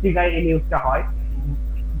পত্রিকায় এই নিউজটা হয়,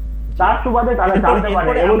 তার সুবাদে তারা জানতে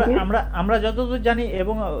পারে। আমরা যতদূর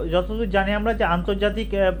জানি আমরা যে আন্তর্জাতিক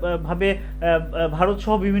ভাবে ভারত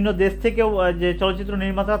সহ বিভিন্ন দেশ থেকেও যে চলচ্চিত্র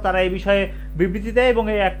নির্মাতা, তারা এই বিষয়ে বিবৃতি দেয় এবং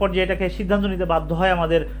এক পর্যায়ে এটাকে সিদ্ধান্ত নিতে বাধ্য হয়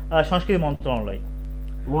আমাদের সংস্কৃতি মন্ত্রণালয়।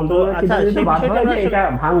 এটা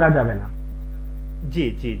ভাঙা যাবে না। জি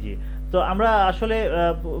জি জি। তো আমরা আসলে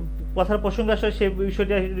কথার প্রসঙ্গে আসলে সেই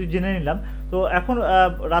বিষয়টা জেনে নিলাম। তো এখন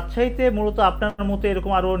রাজশাহীতে মূলত আপনার মতো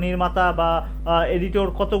এরকম আরো নির্মাতা বা এডিটর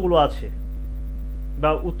কতগুলো আছে, বা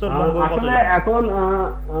উত্তরবঙ্গ এখন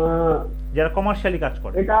যারা কমার্শিয়ালি কাজ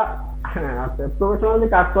করে? এটা আচ্ছা, প্রফেশনালি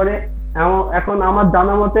কাজ করে এখন আমার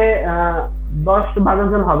জানা মতে 10-12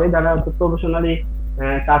 জন হবে যারা প্রফেশনালি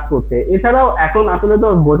কাজ করছে। এছাড়াও এখন আসলে তো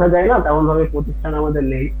বোঝা যায় না তেমন ভাবে প্রতিষ্ঠান আমাদের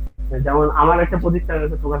নেই। যেমন আমার একটা প্রতিষ্ঠান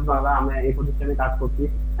রয়েছে প্রকাশ বাংলা, আমরা এই প্রতিষ্ঠানে কাজ করছি।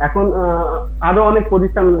 এখন আরো অনেক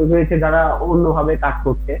প্রতিষ্ঠান রয়েছে যারা অন্যভাবে কাজ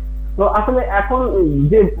করছে। তো আসলে এখন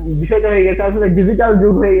যে বিষয়টা হয়ে গেছে, আসলে ডিজিটাল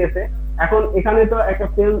যুগ হয়ে গেছে। এখন এখানে তো একটা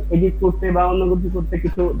ফিল্ম এডিট করতে বা অন্য কিছু করতে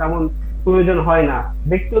কিছু তেমন প্রয়োজন হয় না।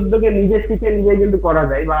 ব্যক্তি উদ্যোগে নিজে শিখে নিজে কিন্তু করা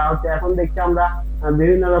যায়। বা হচ্ছে এখন দেখছি আমরা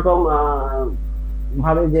বিভিন্ন রকম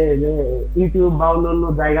ভাবে যে যে ইউটিউব বা অন্যান্য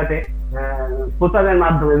জায়গাতে প্রচারের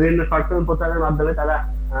মাধ্যমে, বিভিন্ন শর্ট ফিল্ম প্রচারের মাধ্যমে তারা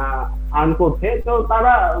আর্ন করছে। তো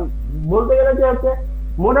তারা বলতে গেলে যে হচ্ছে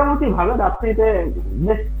মোটামুটি ভালো রাজশাহীতে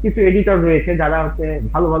বেশ কিছু এডিটর রয়েছে যারা হচ্ছে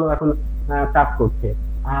ভালো ভালো এখন কাজ করছে।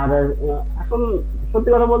 আর এখন সত্যি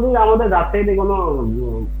কথা বলতে গেলে আমাদের রাজশাহীতে কোনো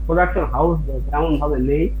প্রোডাকশন হাউস তেমন ভাবে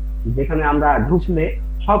নেই যেখানে আমরা ঢুকলে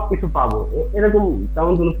সবকিছু পাবো, এরকম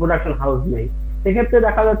তেমন কোনো প্রোডাকশন হাউস নেই। সেক্ষেত্রে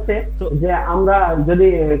দেখা যাচ্ছে তো যে আমরা যদি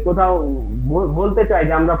কোথাও বলতে চাই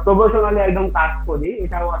যে আমরা প্রফেশনালি একদম কাজ করি,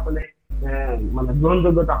 এটাও আসলে মানে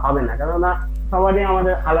গ্রহণযোগ্যতা হবে না। কেননা সবারই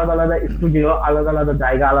আমাদের আলাদা আলাদা স্টুডিও, আলাদা আলাদা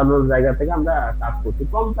জায়গা, আলাদা আলাদা জায়গা থেকে আমরা কাজ করছি,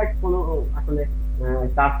 কম্প্যাক্ট কোনো আসলে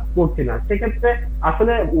কাজ করছি না। সেক্ষেত্রে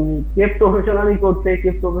আসলে কে প্রফেশনালি করছে কে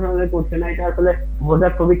প্রফেশনালি করছে না এটা আসলে বোঝা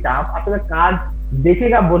খুবই টাফ। আসলে কাজ দেখে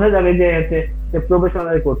বোঝা যাবে যে হচ্ছে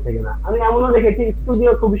প্রফেশনালি করছে কিনা। আমি এমনও দেখেছি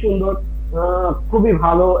স্টুডিও খুবই সুন্দর, খুবই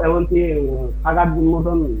ভালো, এমনকি থাকার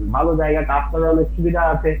মতন ভালো জায়গা, কাজ করার অনেক সুবিধা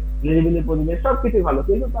আছে, নিরিবিলি পরিবেশ, সবকিছুই ভালো,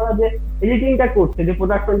 কিন্তু তারা যে এডিটিংটা করছে, যে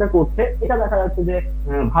প্রোডাকশনটা করছে, এটা দেখা যাচ্ছে যে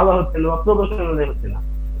ভালো হচ্ছে না বা প্রফেশনালি হচ্ছে না।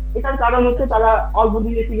 এটার কারণ হচ্ছে আচ্ছা তারা অল্প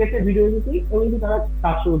দিনে শিখেছে ভিডিও এডিটিং, এমনকি তারা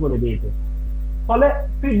কাজ শুরু করে দিয়েছে, ফলে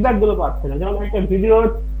ফিডব্যাক গুলো পাচ্ছে না। যেমন একটা ভিডিওর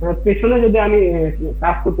পেছনে যদি আমি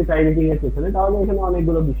কাজ করতে চাই এডিটিং এর পেছনে, তাহলে এখানে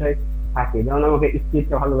অনেকগুলো বিষয় থাকে। যেমন আমাকে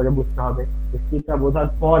স্ক্রিপ্টটা ভালো করে বুঝতে হবে, স্ক্রিপ্টটা বোঝার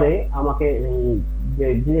পরে আমাকে যে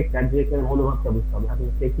ডিরেক্টরের মনোভাবটা বুঝতে হবে,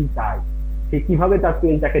 আসলে সে কি চায়, সে কিভাবে তার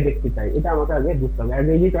ফিল্মটাকে দেখতে চায়, এটা আমাকে আগে বুঝতে হবে। অ্যাজ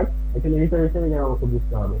এডিটর, একজন এডিটর হিসেবে যেন আমাকে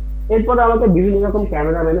বুঝতে হবে। এরপরে আমাকে বিভিন্ন রকম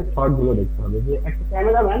ক্যামেরাম্যানের শর্ট গুলো দেখতে হবে, যে একটা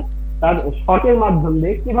ক্যামেরাম্যান তার শর্টের মাধ্যমে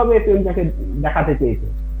কিভাবে ফিল্মটাকে দেখাতে চেয়েছে।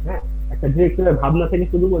 হ্যাঁ, একটা ডিরেক্টরের ভাবনা থেকে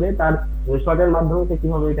শুরু করে তার শর্টের মাধ্যমে সে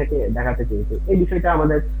কিভাবে এটাকে দেখাতে চেয়েছে, এই বিষয়টা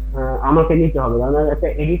আমাকে নিতে হবে। কারণ একটা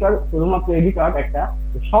এডিটর, শুধুমাত্র এডিটর একটা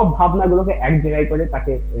সব ভাবনাগুলোকে এক জায়গায় করে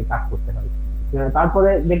তাকে কাজ করতে হবে। তারপরে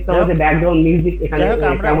দেখতে যাই হবে হোক, যে ব্যাকগ্রাউন্ড মিউজিক এখানে যাই হোক,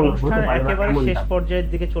 আমরা কেমন হতে অনুষ্ঠানের পারে বা একেবারে কেমন শেষ যাবে। পর্যায়ের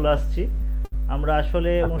দিকে চলে আসছি। আমরা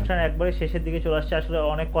আসলে আচ্ছা। অনুষ্ঠানের একবারে শেষের দিকে চলে আসছি। আসলে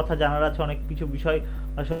অনেক কথা জানার আছে, অনেক কিছু বিষয়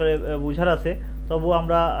আসলে বুঝার আছে। তবু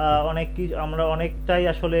আমরা আমরা অনেকটাই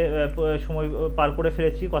আসলে সময় পার করে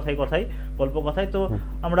ফেলেছি কথায় কথায়, গল্প কথায়। তো হুম।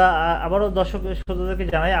 আমরা আবারও দর্শক শ্রোতাদেরকে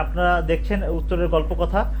জানাই, আপনারা দেখছেন উত্তরের গল্প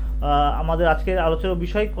কথা। আমাদের আজকের আলোচনার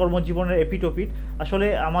বিষয় কর্মজীবনের এপিটোপিট। আসলে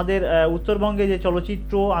আমাদের উত্তরবঙ্গে যে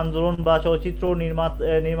চলচ্চিত্র আন্দোলন বা চলচ্চিত্র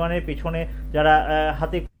নির্মাণের পেছনে যারা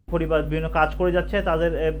হাতে খড়ি বা বিভিন্ন কাজ করে যাচ্ছে,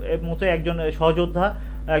 তাদের মতো একজন সহযোদ্ধা,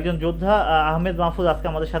 একজন যোদ্ধা আহমেদ মাহফুজ আজকে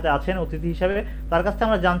আমাদের সাথে আছেন অতিথি হিসাবে। তার কাছ থেকে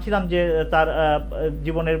আমরা জানছিলাম যে তার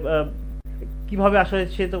জীবনের কিভাবে আসলে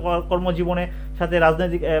সে তো কর্মজীবনের সাথে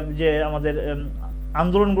রাজনৈতিক যে আমাদের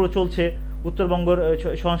আন্দোলনগুলো চলছে উত্তরবঙ্গের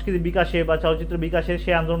সংস্কৃতি বিকাশে বা চলচ্চিত্র বিকাশে,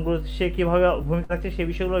 সেই আন্দোলনগুলো সে কীভাবে ভূমিকা রাখছে, সেই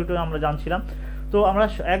বিষয়গুলো একটু আমরা জানছিলাম। তো আমরা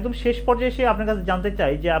একদম শেষ পর্যায়ে এসে আপনার কাছে জানতে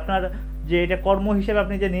চাই যে আপনার যে এটা কর্ম হিসেবে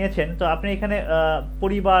আপনি যে নিয়েছেন, তো আপনি এখানে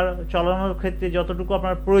পরিবার চালানোর ক্ষেত্রে যতটুকু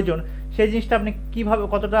আপনার প্রয়োজন, সেই জিনিসটা আপনি কিভাবে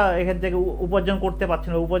কতটা এখান থেকে উপার্জন করতে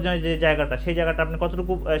পারছেন, বা উপার্জনের যে জায়গাটা, সেই জায়গাটা আপনি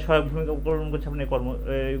কতটুকু সহায়ক ভূমিকা পালন করছে আপনি কর্ম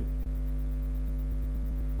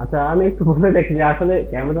আচ্ছা, আমি একটু বলে দেখি যে আসলে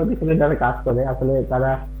ক্যামেরা পিছনে যারা কাজ করে আসলে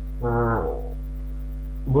তারা আহ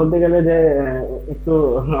বলতে গেলে যে একটু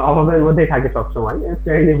অভাবের মধ্যেই থাকে সবসময়।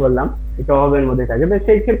 সেটাই বললাম, একটু অভাবের মধ্যে থাকে। তো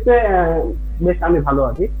সেই ক্ষেত্রে বেশ আমি ভালো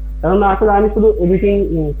আছি। কারণ আসলে আমি শুধু এডিটিং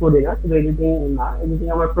করি না, শুধু এডিটিং না, এডিটিং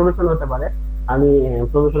আমার প্রফেশন হতে পারে। আমি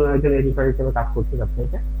প্রফেশনাল একজন এডিটর হিসেবে কাজ করছি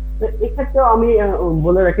সবথেকে। তো এক্ষেত্রেও আমি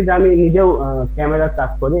বলে রাখি যে আমি নিজেও ক্যামেরার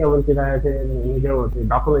কাজ করি, এবং সেটা হচ্ছে নিজেও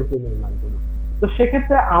ডকুমেন্টারি নির্মাণ করি। তো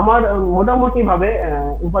সেক্ষেত্রে আমার মোটামুটি ভাবে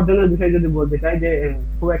উপার্জনের বিষয় যদি বলতে চাই যে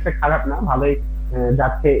খুব একটা খারাপ না, ভালোই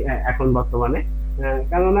যাচ্ছে এখন বর্তমানে।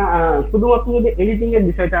 কেননা শুধুমাত্র যদি এডিটিং এর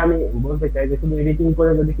বিষয়টা আমি বলতে চাই, যে শুধু এডিটিং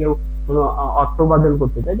করে যদি কেউ কোনো অর্থ উপার্জন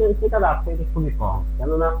করতে চায়, যে সেটা রাজশাহীতে খুবই কম।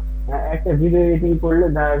 কেননা একটা ভিডিও এডিটিং করলে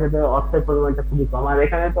দেখা যাচ্ছে যে অর্থের পরিমাণটা খুবই কম। আর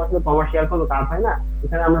এখানে তো আসলে কমার্শিয়াল কোনো কাজ হয় না,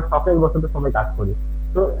 এখানে আমরা শখের বশত সবাই কাজ করি।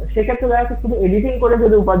 তো সেক্ষেত্রে দেখা যাচ্ছে শুধু এডিটিং করে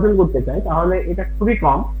যদি উপার্জন করতে চাই, তাহলে এটা খুবই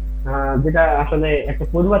কম, যেটা আসলে একটা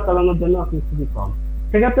পরিবার চালানোর জন্য আসলে খুবই কম।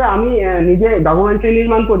 সেক্ষেত্রে আমি নিজে ডকুমেন্টারি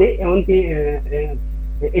নির্মাণ করি, এমনকি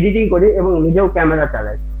এডিটিং করি, এবং নিজেও ক্যামেরা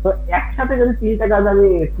চালাই। তো একসাথে যদি 3টা কাজ আমি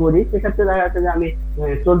করি, সেক্ষেত্রে দেখা যাচ্ছে যে আমি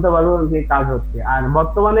চলতে পারবো, যে কাজ হচ্ছে। আর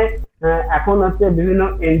বর্তমানে এখন হচ্ছে বিভিন্ন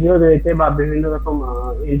এনজিও রয়েছে বা বিভিন্ন রকম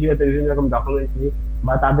এনজিও তে বিভিন্ন রকম ডকুমেন্টারি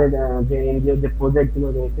বা তাদের যে এনজিও যে প্রজেক্ট গুলো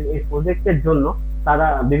রয়েছে, এই প্রজেক্টের জন্য তারা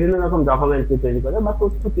বিভিন্ন রকম ডকুমেন্টারি তৈরি করে বা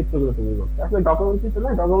তথ্যচিত্রগুলো তৈরি করছে। আসলে ডকুমেন্টারি তো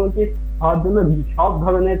নয়, ডকুমেন্টারি হওয়ার জন্য সব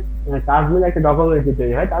ধরনের কাজ মিলে একটা ডকুমেন্টারি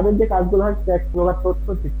তৈরি হয়। তাদের যে কাজগুলো হয় সেটা এক প্রকার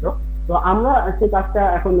তথ্যচিত্র। তো আমরা সেই কাজটা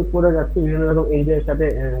এখন করে যাচ্ছি বিভিন্ন রকম এনজিও এর সাথে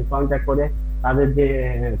কন্ট্যাক্ট করে তাদের যে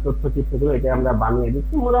তথ্যচিত্রগুলো এটা আমরা বানিয়ে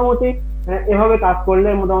দিচ্ছি। মোটামুটি এভাবে কাজ করলে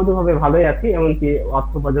মোটামুটি ভাবে ভালোই আছি, এমনকি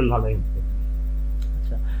অর্থ উপার্জন ভালোই হচ্ছে।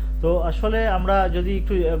 আচ্ছা, তো আসলে আমরা যদি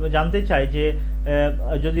একটু জানতে চাই যে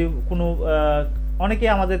যদি কোনো অনেকে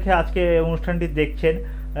আমাদেরকে আজকে অনুষ্ঠানটি দেখছেন,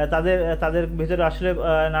 তাদের তাদের ভিতরে আসলে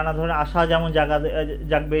নানা ধরনের আশা যেমন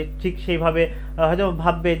জাগবে, ঠিক সেইভাবে হয়তো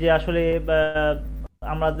ভাববে যে আসলে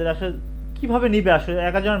আমাদের আসলে কিভাবে নিবে, আসলে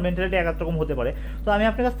এক একজনের মেন্টালিটি এক এক রকম হতে পারে। তো আমি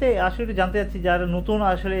আপনার কাছ থেকে আসলে একটু জানতে চাচ্ছি, যারা নতুন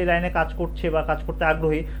আসলে এই লাইনে কাজ করছে বা কাজ করতে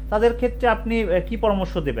আগ্রহী, তাদের ক্ষেত্রে আপনি কি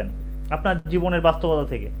পরামর্শ দেবেন আপনার জীবনের বাস্তবতা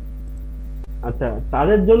থেকে? আচ্ছা,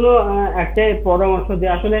 তাদের জন্য একটাই পরামর্শ যে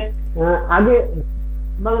আসলে আগে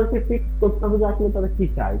তাদেরকে ফিক্স করতে হবে যে আসলে তারা কি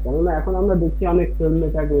চায়। কেননা এখন আমরা দেখছি অনেক ফিল্ম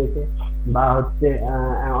মেকার রয়েছে বা হচ্ছে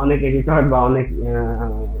অনেক এডিটর বা অনেক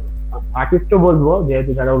আর্টিস্টও বলবো,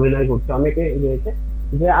 যেহেতু যারা অভিনয় করছে অনেকে রয়েছে,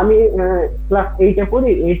 যে আমি ক্লাস 8-এ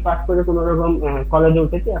পড়ি, 8 পাস করে কোনো রকম কলেজে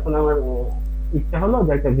উঠেছি, এখন আমার ইচ্ছা হলো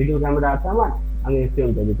যে একটা ভিডিও ক্যামেরা আছে আমার, আমি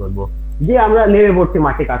ফিল্ম তৈরি করবো। দিয়ে আমরা নেমে পড়ছি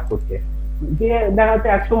মাঠে কাজ করতে। দিয়ে দেখা যাচ্ছে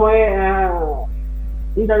এক সময়ে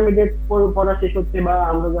ইন্টারমিডিয়েট পড়া শেষ হচ্ছে বা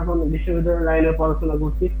আমরা যখন বিশ্ববিদ্যালয় লাইনে পড়াশোনা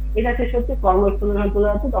করছি, এটা শেষ হচ্ছে, কর্মস্থলে যখন চলে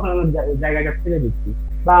যাচ্ছে, তখন আমরা জায়গাটা ছেড়ে দিচ্ছি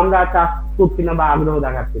বা আমরা কাজ করছি না বা আগ্রহ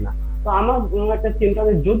দেখাচ্ছি না। তো আমার একটা চিন্তা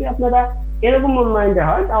যে যদি আপনারা এরকম মাইন্ডে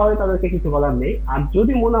হয় তাহলে তাদেরকে কিছু বলার নেই। আর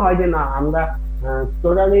যদি মনে হয় যে না আমরা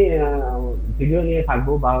টোটালি ভিডিও নিয়ে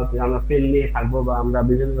থাকবো বা হচ্ছে আমরা ফিল্ম নিয়ে থাকবো বা আমরা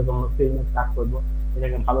বিভিন্ন রকম ফিল্মের কাজ করবো,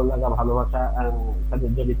 এটাকে ভালো লাগা ভালোবাসা সাথে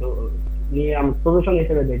জড়িত নিয়ে আমরা প্রফেশন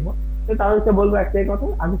হিসেবে দেখবো, তো তাদেরকে বলবো একটাই কথা,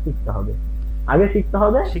 আগে শিখতে হবে। আগে শিখতে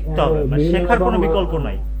হবে, শিখতে হবে, মানে বিভিন্ন শেখার রকম কোনো বিকল্প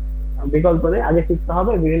নাই। বিকল্প নেই, আগে শিখতে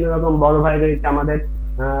হবে। বিভিন্ন রকম বড় ভাই রয়েছে আমাদের,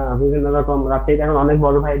 বিভিন্ন রকম রাজশাহীতে এখন অনেক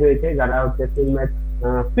বড় ভাই রয়েছে যারা হচ্ছে ফিল্মের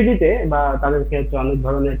ফ্রিতে বা তাদেরকে হচ্ছে অনেক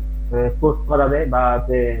ধরনের কোর্স করাবে বা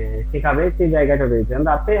হচ্ছে শেখাবে, সেই জায়গাটা রয়েছে।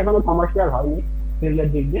 রাজশাহী এখনো কমার্শিয়াল হয়নি ফিল্মের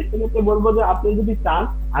দিক দিয়ে, সেক্ষেত্রে বলবো যে আপনি যদি চান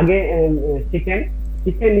আগে শিখেন,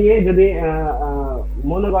 শিখে নিয়ে যদি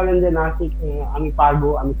মনে করেন যে না আমি পারবো,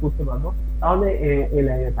 আমি করতে পারবো, তাহলে এই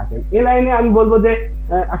লাইনে থাকেন। এই লাইনে আমি বলবো যে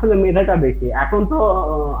আসলে মেধাটা বেশি। এখন তো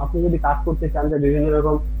আপনি যদি কাজ করতে চান যে বিভিন্ন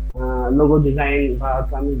রকম লোগো ডিজাইন বা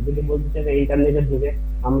হচ্ছে আমি যদি বলতে চাই যে ইন্টারনেটের যুগে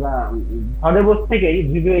আমরা ঘরে বসে থেকেই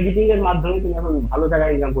ভিডিও এডিটিং এর মাধ্যমে কিন্তু এখন ভালো টাকা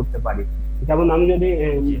ইনকাম করতে পারি। যেমন আমি যদি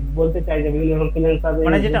জি, বলতে চাই যে বিভিন্ন রকম ফ্রিল্যান্সার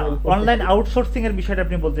মানে যেটা অনলাইন আউটসোর্সিং এর বিষয়টা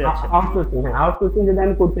আপনি বলতে যাচ্ছেন। আউটসোর্সিং, হ্যাঁ আউটসোর্সিং যদি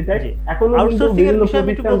আমি করতে চাই, জি, এখনো কিন্তু আউটসোর্সিং এর বিভিন্ন বিষয়ে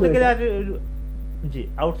আমি একটু প্রতিষ্ঠান বলতে গেলে রয়েছে। জি,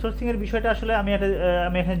 আউটসোর্সিং এর বিষয়টা আসলে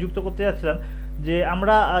আমি এখানে যুক্ত করতে যাচ্ছিলাম যে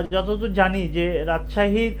আমরা যতদূর জানি যে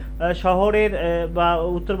রাজশাহীর শহরের বা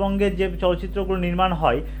উত্তরবঙ্গের যে চলচ্চিত্রগুলো নির্মাণ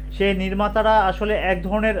হয়, সেই নির্মাতারা আসলে এক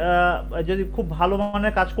ধরনের যদি খুব ভালো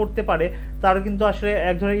মানের কাজ করতে পারে, তারা কিন্তু আসলে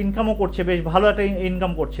এক ধরনের ইনকামও করছে, বেশ ভালো একটা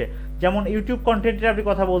ইনকাম করছে। যেমন ইউটিউব কন্টেন্টের আপনি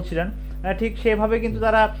কথা বলছিলেন, ঠিক সেভাবে কিন্তু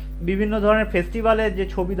তারা বিভিন্ন ধরনের ফেস্টিভ্যালে যে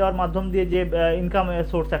ছবি দেওয়ার মাধ্যম দিয়ে যে ইনকাম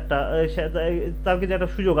সোর্স একটা তার কিন্তু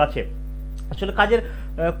একটা সুযোগ আছে। আসলে কাজের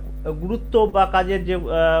গুরুত্ব বা কাজের যে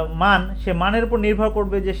মান, সে মানের উপর নির্ভর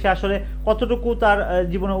করবে যে সে আসলে কতটুকু তার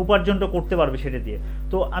জীবনে উপার্জনটা করতে পারবে সেটা দিয়ে।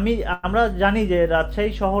 তো আমরা জানি যে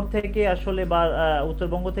রাজশাহী শহর থেকে আসলে বা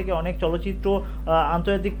উত্তরবঙ্গ থেকে অনেক চলচ্চিত্র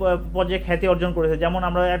আন্তর্জাতিক পর্যায়ে খ্যাতি অর্জন করেছে। যেমন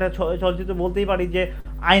আমরা একটা চলচ্চিত্র বলতেই পারি যে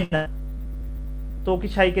আয়না,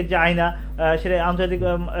 তৌকির শাহীকের যে আয়না, সেটা আন্তর্জাতিক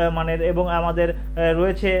মানের। এবং আমাদের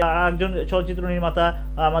রয়েছে একজন চলচ্চিত্র নির্মাতা,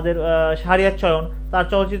 আমাদের শাহরিয়ার চয়ন, তার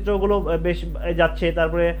চলচ্চিত্রগুলো বেশ যাচ্ছে।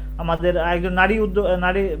 তারপরে আমাদের একজন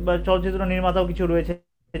নারী চলচ্চিত্র নির্মাতাও কিছু রয়েছে,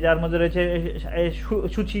 যার মধ্যে রয়েছে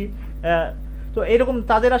সুচি। তো এরকম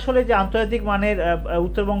তাদের আসলে যে আন্তর্জাতিক মানের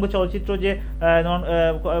উত্তরবঙ্গ চলচ্চিত্র যে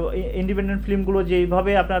ইন্ডিপেন্ডেন্ট ফিল্মগুলো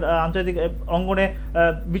যেভাবে আপনার আন্তর্জাতিক অঙ্গনে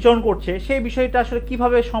বিচরণ করছে, সেই বিষয়টা আসলে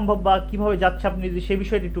কিভাবে সম্ভব বা কিভাবে যাচ্ছে, আপনি যদি সেই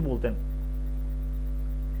বিষয়টা একটু বলতেন।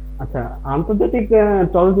 আচ্ছা, আন্তর্জাতিক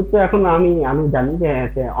চলচ্চিত্র এখন আমি আমি জানি যে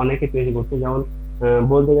অনেকে তৈরি করছে। যেমন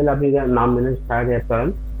বলতে গেলে আপনি যার নাম দিলেন শাহরিয়ার চয়ন,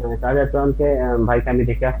 শাহরিয়ার চয়নকে ভাইকে আমি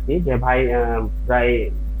দেখে আসছি যে ভাই প্রায়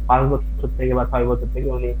 5 বছর থেকে বা 6 বছর থেকে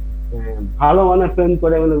উনি ভালো মানের ফিল্ম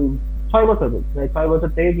করে, মানে 6 বছর, প্রায় 6 বছর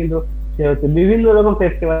থেকে কিন্তু সে হচ্ছে বিভিন্ন রকম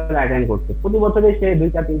ফেস্টিভ্যাল অ্যাটেন্ড করছে। প্রতি বছরই সে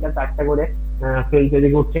 2টা 3টা 4টা করে ফিল্ম তৈরি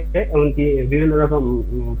করছে, এমনকি বিভিন্ন রকম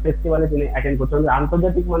ফেস্টিভ্যালে তিনি অ্যাটেন্ড করছে,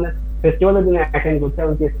 আন্তর্জাতিক মানে ফেস্টিভ্যালে তিনি অ্যাটেন্ড করছে,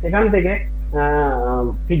 এমনকি সেখান থেকে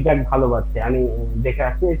ফিডব্যাক ভালো পাচ্ছে। আমি দেখে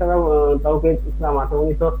আসছি। এছাড়াও তাওকে ইসলাম আছে,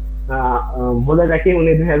 উনি তো বলে রাখি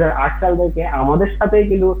উনি 2008 সাল থেকে আমাদের সাথেই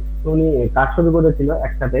কিন্তু উনি কাজ শুরু করেছিল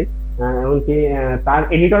একসাথেই। এমনকি তার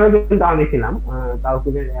এডিটরও কিন্তু আমি ছিলাম।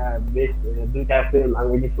 তাওকিদের বেশ দুইটা ফিল্ম আমি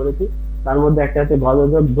এডিট করেছি। তার মধ্যে একটা হচ্ছে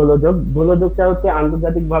গোলযোগ। গোলযোগটা হচ্ছে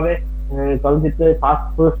আন্তর্জাতিক ভাবে চলচ্চিত্রের ফার্স্ট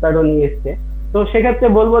পুরস্কারও নিয়ে এসছে। তো সেক্ষেত্রে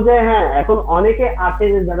বলবো যে হ্যাঁ, এখন অনেকে আছে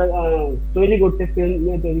যে যারা তৈরি করছে, ফিল্ম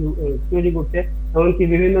তৈরি করছে, এমনকি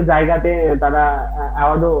বিভিন্ন জায়গাতে তারা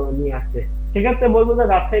অ্যাওয়ার্ডও নিয়ে আসছে। সেক্ষেত্রে বলবো যে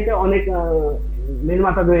রাজশাহীতে অনেক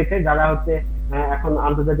নির্মাতা রয়েছে যারা হচ্ছে এখন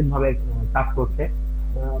আন্তর্জাতিক ভাবে কাজ করছে।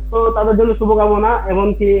 তো তাদের জন্য শুভকামনা।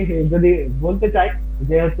 এমনকি যদি বলতে চাই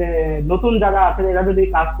যে হচ্ছে নতুন যারা আছেন এরা যদি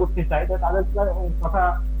কাজ করতে চায় তো তাদের কথা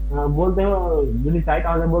বলতে যদি চাই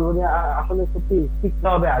তাহলে বলবো যে আসলে সত্যি শিখতে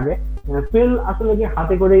হবে আগে। ফিল্ম আসলে কি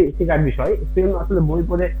হাতে করে শেখার বিষয়, ফিল্ম আসলে বই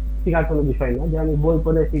পড়ে শেখার কোনো বিষয় না যে আমি বই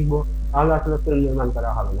পড়ে শিখবো তাহলে আসলে ফিল্ম নির্মাণ করা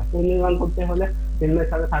হবে না। ফিল্ম নির্মাণ করতে হলে ফিল্মের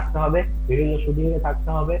সাথে থাকতে হবে, বিভিন্ন শুটিং এ থাকতে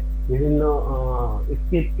হবে, বিভিন্ন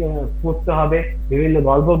স্ক্রিপ্ট পড়তে হবে, বিভিন্ন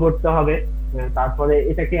গল্প পড়তে হবে। তারপরে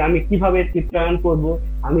এটাকে আমি কিভাবে চিত্রায়ন করব,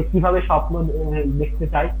 আমি কিভাবে স্বপ্ন দেখতে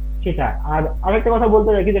চাই সেটা। আর আরেকটা কথা বলতে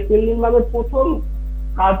রাখি যে ফিল্ম নির্মাণের প্রথম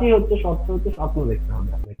কাজই হচ্ছে স্বপ্ন দেখতে হবে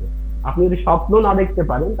আপনাকে। আপনি যদি স্বপ্ন না দেখতে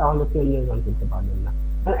পারেন তাহলে ফিল্ম নির্মাণ করতে পারবেন না।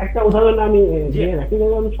 আর একটা উদাহরণ আমি জি। দিয়ে রাখি যে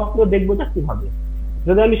আমি স্বপ্ন দেখবোটা কিভাবে।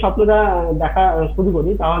 যদি আমি স্বপ্নটা দেখা শুরু করি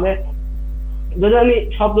তাহলে, যদি আমি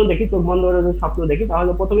স্বপ্ন দেখি, চোখ বন্ধ করে যদি স্বপ্ন দেখি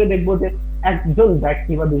তাহলে প্রথমে দেখবো যে একজন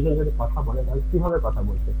ব্যক্তি বা দুইজন যদি কথা বলে তাহলে কিভাবে কথা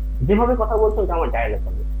বলছে, যেভাবে কথা বলছে ওটা আমার ডায়ালগ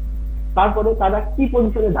হবে। তারপরে তারা কি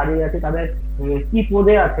পজিশনে দাঁড়িয়ে আছে, তাদের কি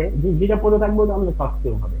পদে আছে, যেটা পদে থাকবে ওটা আমাদের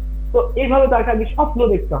কস্টিউম হবে। তো এইভাবে তাকে আগে স্বপ্ন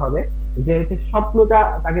দেখতে হবে, যে হচ্ছে স্বপ্নটা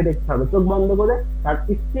তাকে দেখতে হবে চোখ বন্ধ করে, তার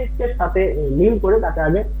স্ক্রিপ্টের সাথে মিল করে তাকে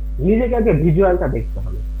আগে নিজেকে আগে ভিজুয়ালটা দেখতে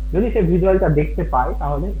হবে। যদি সে ভিজুয়ালটা দেখতে পায়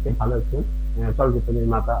তাহলে সে ভালো একজন চলচ্চিত্র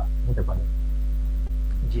নির্মাতা হতে পারে।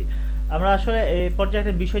 জি, আমরা আসলে এই পর্যায়ে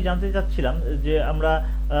একটা বিষয় জানতে চাচ্ছিলাম যে আমরা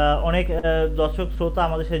অনেক দর্শক শ্রোতা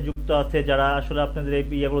আমাদের সাথে যুক্ত আছে যারা আসলে আপনাদের এই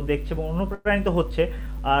ইয়েগুলো দেখছে এবং অনুপ্রাণিত হচ্ছে।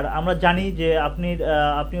 আর আমরা জানি যে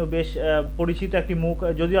আপনিও বেশ পরিচিত একটি মুখ,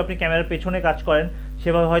 যদিও আপনি ক্যামেরার পেছনে কাজ করেন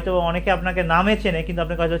সেভাবে হয়তো অনেকে আপনাকে নামে চেনে কিন্তু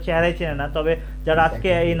আপনাকে হয়তো চেহারাই চেনে না। তবে যারা আজকে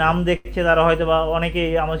এই নাম দেখছে তারা হয়তো বা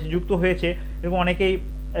অনেকেই আমাদের সাথে যুক্ত হয়েছে এবং অনেকেই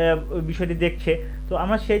বিষয়টি দেখছে। তো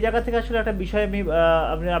আমরা সেই জায়গা থেকে আসলে একটা বিষয় আমি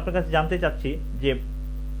আপনার কাছে জানতে চাচ্ছি যে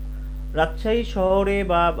রাজশাহী শহরে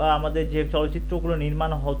বা আমাদের যে চলচ্চিত্রগুলো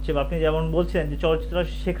নির্মাণ হচ্ছে বা আপনি যেমন বলছিলেন যে চলচ্চিত্র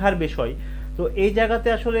শেখার বিষয়, তো এই জায়গাতে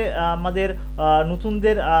আসলে আমাদের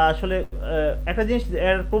নতুনদের আসলে একটা জিনিস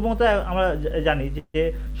প্রবণতা আমরা জানি যে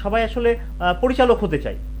সবাই আসলে পরিচালক হতে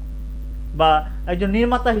চায় বা একজন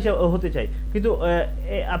নির্মাতা হিসেবে হতে চাই, কিন্তু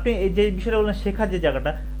আপনি এই যে বিষয়টা বললেন শেখার যে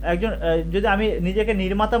জায়গাটা, একজন যদি আমি নিজেকে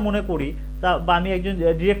নির্মাতা মনে করি তা বা আমি একজন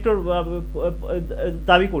ডিরেক্টর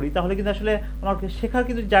দাবি করি তাহলে কিন্তু আসলে আমার শেখার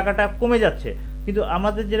কিন্তু জায়গাটা কমে যাচ্ছে। কিন্তু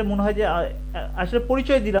আমাদের যেটা মনে হয় যে আসলে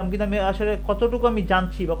পরিচয় দিলাম কিন্তু আমি আসলে কতটুকু আমি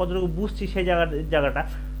জানছি বা কতটুকু বুঝছি সেই জায়গাটা।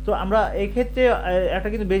 তো আমরা এই ক্ষেত্রে একটা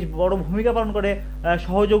কিন্তু বেশ বড় ভূমিকা পালন করে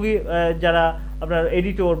সহযোগী যারা আপনার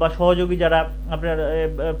এডিটর বা সহযোগী যারা আপনার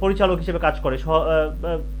পরিচালক হিসেবে কাজ করে,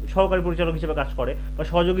 সহকারী পরিচালক হিসেবে কাজ করে বা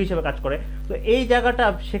সহযোগী হিসেবে কাজ করে। তো এই জায়গাটা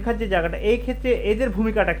শেখার যে জায়গাটা, এই ক্ষেত্রে এদের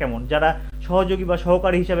ভূমিকাটা কেমন যারা সহযোগী বা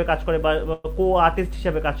সহকারী হিসেবে কাজ করে বা কো আর্টিস্ট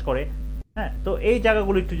হিসেবে কাজ করে? হ্যাঁ, তো এই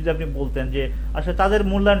জায়গাগুলো একটু যদি আপনি বলতেন যে আসলে তাদের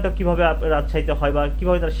মূল্যায়নটা কিভাবে রাজশাহীতে হয় বা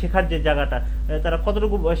কিভাবে তারা শেখার যে জায়গাটা তারা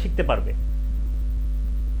কতটুকু শিখতে পারবে?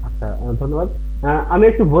 আচ্ছা, ধন্যবাদ। আমি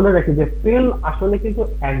একটু বলে রাখি যে ফিল্ম আসলে কিন্তু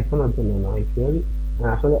একজনের জন্য নয়। ফিল্ম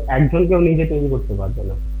আসলে একজন কেউ নিজে তৈরি করতে পারবে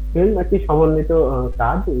না। ফিল্ম একটি সমন্বিত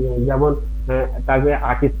কাজ। যেমন তাকে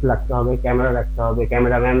আর্টিস্ট রাখতে হবে, ক্যামেরা রাখতে হবে,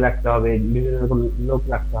 ক্যামেরাম্যান রাখতে হবে, বিভিন্ন রকম লোক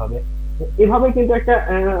রাখতে হবে। তো এভাবে কিন্তু একটা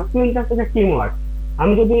ফিল্মটা হচ্ছে একটা টিম ওয়ার্ক।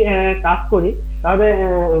 আমি যদি কাজ করি তাহলে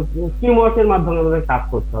টিম ওয়ার্কের মাধ্যমে আমাদের কাজ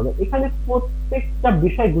করতে হবে। এখানে প্রত্যেকটা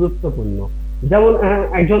বিষয় গুরুত্বপূর্ণ। যেমন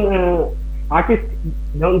একজন আর্টিস্ট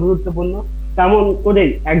যেমন গুরুত্বপূর্ণ, তেমন করেই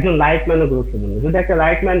একজন লাইটম্যানও গুরুত্বপূর্ণ। যদি একটা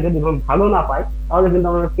লাইটম্যান যদি ভালো না পাই তাহলে কিন্তু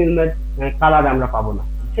আমরা ফিল্মের কালার আমরা পাবো না।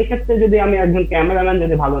 সেক্ষেত্রে যদি আমি একজন ক্যামেরাম্যান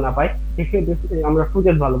যদি ভালো না পাই সেক্ষেত্রে আমরা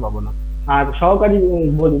ফুটেজ ভালো পাবো না। আর সহকারী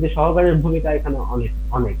বলি যে সহকারীর ভূমিকা এখানে অনেক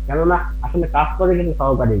অনেক, কেননা আসলে কাজ করে কিন্তু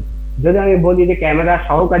সহকারী। যদি আমি বলি যে ক্যামেরা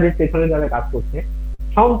সহকারীর পেছনে যারা কাজ করছে,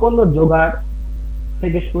 সম্পূর্ণ জোগাড়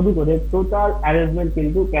থেকে শুরু করে টোটাল অ্যারেঞ্জমেন্ট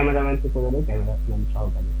কিন্তু ক্যামেরাম্যান কে করে দেয় ক্যামেরাম্যান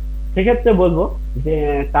সহকারী। সেক্ষেত্রে বলবো যে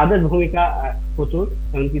তাদের ভূমিকা প্রচুর,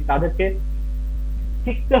 এমনকি তাদেরকে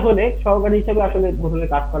শিখতে হলে সহকারী হিসেবে আসলে প্রথমে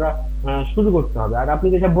কাজ করা শুরু করতে হবে। আর আপনি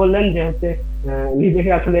যেটা বললেন যে হচ্ছে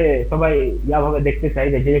নিজেকে আসলে সবাই ভাবে দেখতে চাই,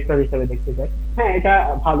 যে ডিরেক্টর হিসেবে দেখতে চাই। হ্যাঁ, এটা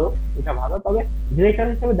ভালো, এটা ভালো। তবে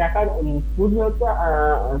ডিরেক্টর হিসেবে দেখার পূর্বে হচ্ছে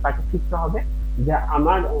তাকে শিখতে হবে যে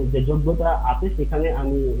আমার যে যোগ্যতা আছে সেখানে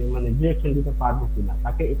আমি মানে ডিরেকশন দিতে পারবো কিনা,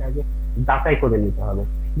 তাকে এটাকে যাচাই করে নিতে হবে।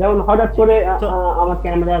 যেমন হঠাৎ জি। করে তো আমার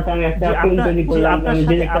ক্যামেরাতে আমি একটা জি, ফিল্ম তৈরি করলাম, আপনার আমি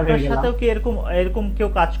সাথে ডিরেক্টর হয়ে গেলাম। সাথেও কি এরকম এরকম কেউ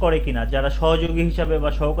কাজ করে কিনা, যারা সহযোগী হিসাবে বা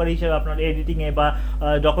সহকারী হিসাবে আপনার এডিটিং এ বা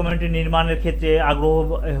ডকুমেন্টারি নির্মাণের ক্ষেত্রে আগ্রহ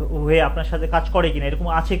হয়ে আপনার সাথে কাজ করে কিনা, এরকম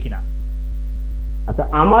আছে কিনা? আচ্ছা,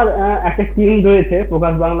 আমার একটা টিম রয়েছে,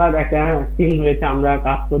 প্রকাশ বাংলার একটা টিম রয়েছে, আমরা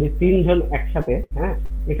কাজ করি 3 জন একসাথে। হ্যাঁ,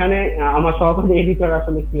 এখানে আমার সহকারী এডিটর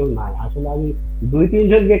আসলে কেউ নাই, আসলে আমি 2-3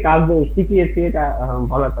 জনকে কাজ শিখিয়েছি, এটা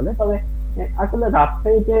বলা চলে। তবে আসলে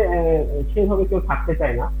রাজশাহীতে সেভাবে কেউ থাকতে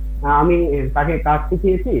চায় না। আমি তাকে কাজ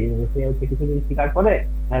শিখিয়েছি, সে হচ্ছে কিছুদিন শিকার করে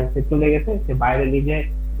সে চলে গেছে, সে বাইরে নিজে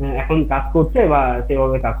এখন কাজ করছে বা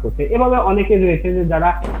সেভাবে কাজ করছে। এভাবে অনেকে রয়েছে যে যারা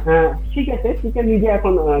শিখেছে, শিখে নিজে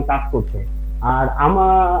এখন কাজ করছে। আর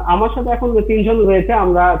আমার সাথে এখন 3 জন রয়েছে,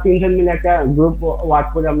 আমরা 3 জন মিলে একটা গ্রুপ ওয়ার্ক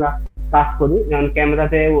করে আমরা কাজ করি। যেমন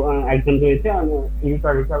ক্যামেরাতে একজন রয়েছে,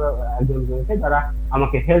 এডিটর হিসাবে একজন রয়েছে, যারা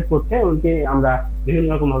আমাকে হেল্প করছে, এমনকি আমরা বিভিন্ন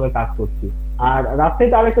রকম ভাবে কাজ করছি। আর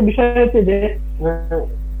রাজশাহীতে আরেকটা বিষয় হচ্ছে যে আহ,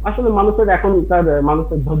 আসলে মানুষের এখন তার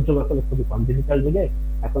মানুষের ধৈর্য আসলে খুবই কম ডিজিটাল যুগে।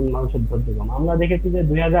 এখন মানুষের ধৈর্য কম, আমরা দেখেছি যে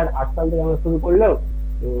 2008 সাল থেকে আমরা শুরু করলেও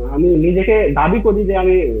আমি নিজেকে দাবি করি যে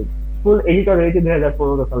আমি ফুল এডিটর হয়েছি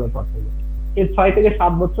 2015 সালের পর থেকে। এই 6 থেকে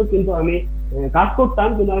 7 বছর কিন্তু আমি কাজ করতাম,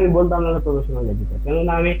 কিন্তু আমি বলতাম না প্রফেশনাল এডিটর,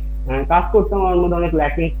 কেননা আমি কাজ করতাম, আমার মধ্যে অনেক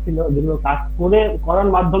ল্যাকিং ছিল, যেগুলো কাজ করে করার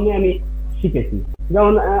মাধ্যমে আমি শিখেছি।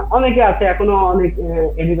 যেমন অনেকে আছে, এখনো অনেক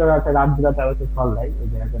এডিটর আছে রাত বিরাতে হয়তো কল দেয়, এই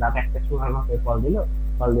যে রাত 1টার সময় আমাকে কল দিল,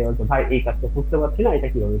 কল দিয়ে বলছে ভাই এই কাজটা করতে পারছি না, এটা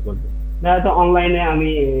কিভাবে করবে। দেখা যাচ্ছে অনলাইনে আমি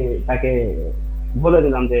তাকে বলে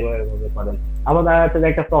দিলাম যে এভাবে এভাবে করেন। আবার দেখা যাচ্ছে যে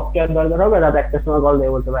একটা সফটওয়্যার দরকার হবে, রাত 1টার সময় কল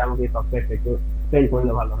দিয়ে বলতে ভাই আমাকে এই সফটওয়্যারটা একটু ট্রেন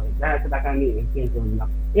করলে ভালো হয়, দেখা যাচ্ছে তাকে আমি ট্রেন করে দিলাম।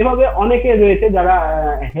 এভাবে অনেকে রয়েছে যারা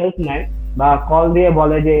হেল্প নেয় বা কল দিয়ে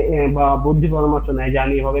বলে যে বা বুদ্ধি পরামর্শ নেয় যে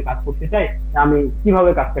আমি এভাবে কাজ করতে চাই, তা আমি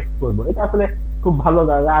কিভাবে কাজটা করবো। এটা আসলে খুব ভালো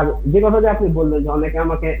লাগে। আর যে কথা যে আপনি বললেন যে অনেকে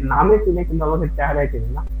আমাকে নামে চিনে কিন্তু আমাকে চেহারায় চিনে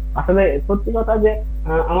না, আসলে সত্যি কথা যে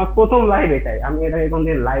আমার প্রথম লাইভ এটাই, আমি এর আগে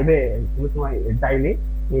কোনদিন লাইভে কোনো সময় যাইনি,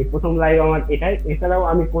 এই প্রথম লাইভ আমার এটাই। এছাড়াও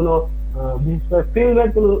আমি কোনো বিশেষ করে ফিল্মের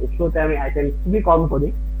কোনো শোতে আমি আইটেম খুবই কম করি।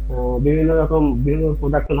 বিভিন্ন রকম বিভিন্ন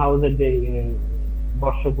প্রোডাকশন হাউসের যে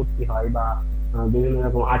বর্ষপূর্তি হয় বা বিভিন্ন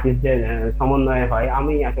রকম আর্টিস্টদের সমন্বয়ে হয়,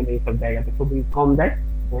 আমি আসলে এইসব জায়গাতে খুবই কম যাই।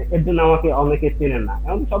 এর জন্য আমাকে অনেকে চেনেন না।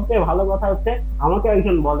 এবং সবচেয়ে ভালো কথা হচ্ছে আমাকে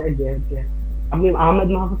একজন বলে যে হচ্ছে আপনি আহমেদ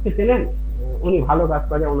মাহফুজকে চেনেন? উনি ভালো কাজ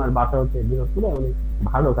করে, ওনার বাসা হচ্ছে দিনাজপুরে, উনি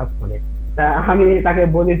ভালো কাজ করে। তা আমি তাকে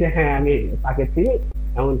বলি যে হ্যাঁ আমি তাকে চিনি,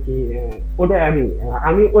 এমনকি ওটাই আমি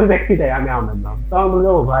আমি ওই ব্যক্তিটাই, আমি আহমেদ মাহফুজ। তখন বললো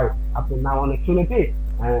ও ভাই আপনার নাম অনেক শুনেছি,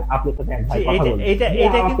 আপনার সাথে এক জি, ভাই কথা এটা বলবে এটা দিয়ে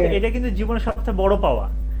এটা কিন্তু আমাকে। এটা কিন্তু জীবনের সবচেয়ে বড় পাওয়া।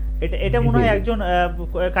 এটা জি মনে জি হয় জি একজন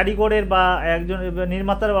কারিগরের বা একজন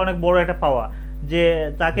নির্মাতার অনেক বড় একটা পাওয়া, যে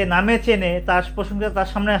তাকে নামে চেনে, তার প্রশংসা তার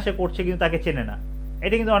সামনে আসে করছে কিন্তু তাকে চেনে না।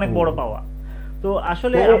 এটা কিন্তু অনেক বড় হুম। পাওয়া। তো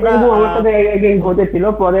আসলে না, আমরা এরকম আমার সাথে একদিন ঘটেছিল।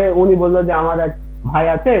 পরে উনি বললো যে আমার এক ভাই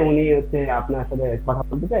আছে, উনি হচ্ছে আপনার সাথে কথা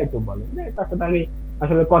বলতে চাই, একটু বলেন। তার সাথে আমি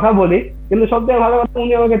আসলে কথা বলি, কিন্তু সবথেকে ভালো কথা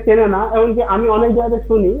উনি আমাকে চেনে না। এমনকি আমি অনেক জায়গাতে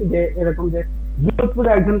শুনি যে এরকম যে বিনোদপুরে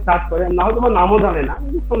একজন কাজ করে, না হয়তো বা নামও জানে না,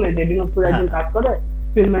 কিন্তু শুনে যে বিনোদপুরে হ্যাঁ, একজন কাজ করে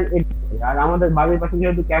ফিল্মের এডিট করে। আর আমাদের বাড়ির পাশে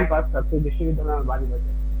যেহেতু ক্যাম্পাস, তার বিশ্ববিদ্যালয় আমার বাড়ির পাশে,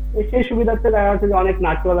 সেই সুবিধার্থে দেখা যাচ্ছে যে অনেক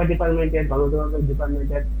নাট্যকলা ডিপার্টমেন্টের, গণযোগাযোগ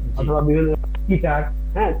ডিপার্টমেন্টের জি। অথবা বিভিন্ন টিচার,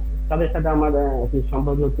 হ্যাঁ, তাদের সাথে আমার কি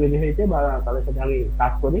সম্পর্ক তৈরি হয়েছে বা তাদের সাথে আমি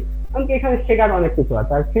কাজ করি। এমনকি এখানে শেখার অনেক কিছু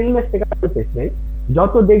আছে, আর ফিল্মের শেখার কোনো শেষ নেই।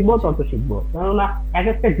 যত দেখবো জি। তত শিখবো, কেননা এক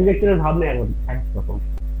একটা ডিরেক্টরের ভাবনা এক এক রকম।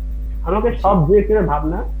 আমাকে জি। সব ডিরেক্টরের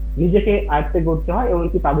ভাবনা নিজেকে আয়ত্তে করতে হয়,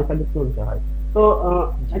 এমনকি তাদের সাথে চলতে হয়। তো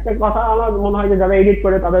জি। একটা কথা আমার মনে হয় যে যারা এডিট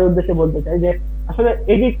করে তাদের উদ্দেশ্যে বলতে চাই যে আসলে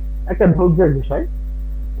এডিট একটা ধৈর্যের বিষয়,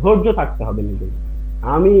 ধৈর্য থাকতে হবে নিজেকে।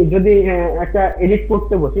 আমি যদি একটা এডিট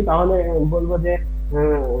করতে বসি তাহলে বলবো যে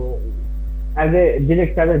অ্যাজ এ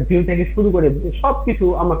ডিরেক্টরের ভিউ থেকে শুরু করে সবকিছু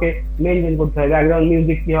আমাকে মেনটেন করতে হবে। ব্যাকগ্রাউন্ড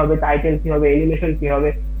মিউজিক কি হবে, টাইটেল কি হবে, অ্যানিমেশন কি হবে,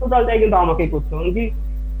 টোটালটাই কিন্তু আমাকেই করতে হবে। কি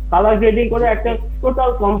কালার গ্রেডিং করে জি। একটা টোটাল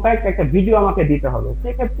কম্প্যাক্ট একটা ভিডিও আমাকে দিতে হবে।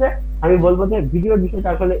 সেক্ষেত্রে আমি বলবো যে ভিডিওর বিষয়টা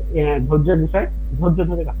আসলে ধৈর্যের বিষয়, ধৈর্য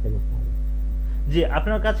ধরে কাজটা করতে হবে। জি,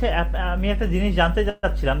 আপনার কাছে আমি একটা জিনিস জানতে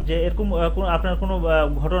চাচ্ছিলাম যে এরকম আপনার কোনো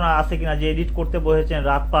ঘটনা আছে কিনা যে এডিট করতে বসেছেন,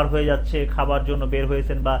 রাত পার হয়ে যাচ্ছে, খাবার জন্য বের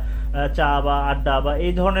হয়েছেন, বা চা বা আড্ডা বা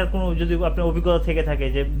এই ধরনের কোনো যদি আপনার অভিজ্ঞতা থেকে থাকে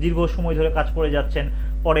যে দীর্ঘ সময় ধরে কাজ করে যাচ্ছেন,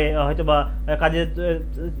 পরে হয়তো বা কাজের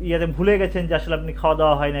ইয়েতে ভুলে গেছেন যে আসলে আপনি খাওয়া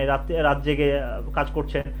দাওয়া হয় নাই, রাত জেগে কাজ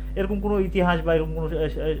করছেন, এরকম কোনো ইতিহাস বা এরকম কোনো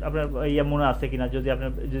আপনার ইয়ে মনে আছে কিনা, যদি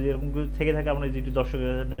আপনার যদি এরকম কিছু থেকে থাকে আপনি যদি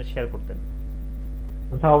দর্শকের শেয়ার করতেন।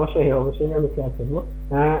 আচ্ছা, অবশ্যই অবশ্যই আমি শেয়ার করবো।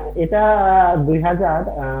 এটা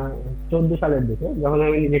 2014 সালের দিকে, যখন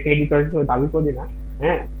আমি নিজেকে এডিটর হিসেবে দাবি করি না,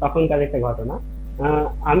 হ্যাঁ, তখনকার একটা ঘটনা।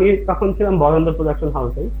 আমি তখন ছিলাম বরেন্দ্র প্রোডাকশন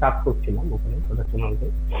হাউসে কাজ করছিলাম, ওখানে প্রোডাকশন হাউসে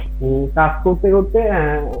কাজ করতে করতে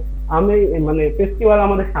আমি মানে ফেস্টিভ্যাল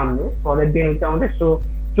আমাদের সামনে, পরের দিন হচ্ছে আমাদের শো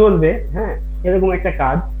চলবে, হ্যাঁ, এরকম একটা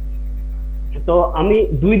কাজ। তো আমি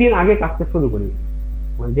 2 দিন আগে কাজটা শুরু করি,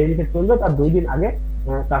 মানে যে দিকে চলবে তার 2 দিন আগে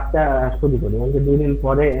কাজটা শুরু করি, মানে 2 দিন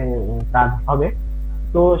পরে কাজ হবে।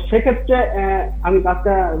 তো সেক্ষেত্রে আমি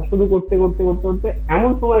কাজটা শুরু করতে করতে করতে করতে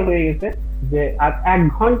এমন সময় হয়ে গেছে যে আর 1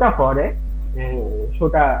 ঘন্টা পরে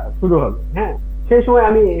শোটা শুরু হবে, হ্যাঁ। সেই সময়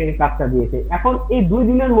আমি কাজটা দিয়েছি। এখন এই 2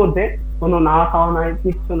 দিনের মধ্যে কোনো নাওয়া খাওয়া নাই,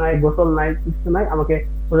 কিচ্ছু নাই, গোসল নাই, কিচ্ছু নাই, আমাকে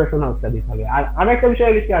প্রোডাকশন হাউসটা দিতে হবে। আর আরেকটা বিষয়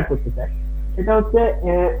আমি শেয়ার করতে চাই, সেটা হচ্ছে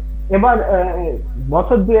এবার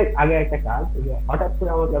বছর 2 আগে একটা কাজ, যে হঠাৎ করে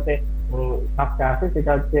আমার কাছে কাজটা আসে,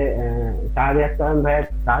 সেটা হচ্ছে শাহরিয়ার একজন ভাইয়ের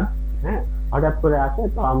কাজ, হ্যাঁ। হঠাৎ করে আসে,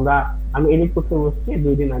 তো আমি এডিট করতে বসছি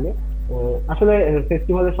 2 দিন আগে। আসলে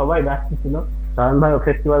ফেস্টিভ্যালে সবাই ব্যস্ত ছিল, কারণ ভাই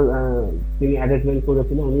ফেস্টিভ্যাল তিনি অ্যারেঞ্জমেন্ট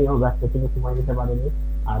করেছিল, উনিও ব্যস্ত ছিল, সময় দিতে পারেনি।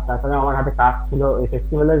 আর তাছাড়া আমার হাতে কাজ ছিল, এই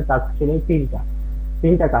ফেস্টিভ্যালের কাজ ছিল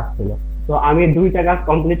তিনটা কাজ ছিল। তো আমি 2টা কাজ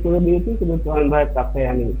কমপ্লিট করে দিয়েছি, কিন্তু চয়ন ভাইয়ের কাছে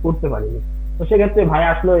আমি করতে পারিনি। তো সেক্ষেত্রে ভাই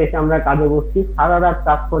আসলো, এসে আমরা কাজে বসছি, সারা রাত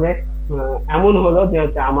কাজ করে এমন হলো যে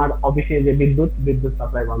হচ্ছে আমার অফিসে যে বিদ্যুৎ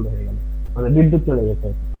সাপ্লাই বন্ধ হয়ে গেল, মানে বিদ্যুৎ চলে গেছে।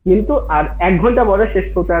 কিন্তু আর 1 ঘন্টা পরে শেষ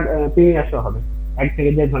শোটার প্রিমিয়ার শো হবে, 1 থেকে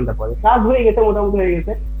 1.5 ঘন্টা পরে কাজ হয়ে গেছে, মোটামুটি হয়ে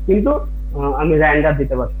গেছে। কিন্তু আমি র্যান্ডার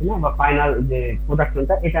দিতে পারছি না, বা ফাইনাল যে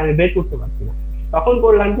প্রোডাকশনটা এটা আমি বের করতে পারছি না। তখন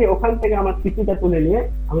করলাম কি, ওখান থেকে আমার পিসিটা তুলে নিয়ে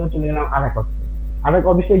আমি চলে গেলাম আরেক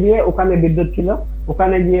অফিসে গিয়ে, ওখানে বিদ্যুৎ ছিল,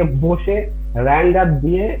 ওখানে গিয়ে বসে র্যান্ডার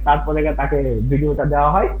দিয়ে তারপরে তাকে ভিডিওটা দেওয়া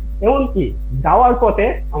হয়। এমনকি যাওয়ার পথে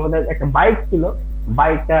আমাদের একটা বাইক ছিল,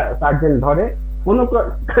 বাইকটা সার্জেন্ট ধরে, কোনো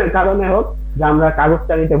কারণে হোক যে আমরা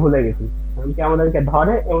কাগজটা নিতে ভুলে গেছি, এমনকি আমাদেরকে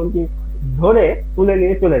ধরে, এমনকি ধরে তুলে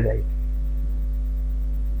নিয়ে চলে যায়।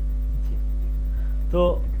 তো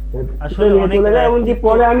তুলে আসলে নিয়ে অনেক চলে যায়, এমনকি টিপ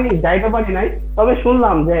পরে আমি যাইতে পারি নাই, তবে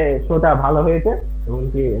শুনলাম যে শোটা ভালো হয়েছে,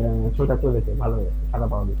 এমনকি শোটা চলেছে ভালো, সাড়া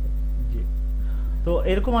পাওয়া গেছে। জি। তো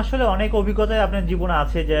এরকম আসলে অনেক অভিজ্ঞতাই আপনার জীবনে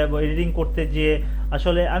আছে, যে এডিটিং করতে যে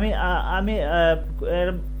আসলে আমি এর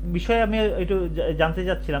বিষয়ে আমি একটু জানতে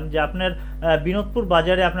চাচ্ছিলাম যে আপনার বিনোদপুর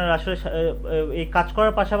বাজারে আপনার আসলে এই কাজ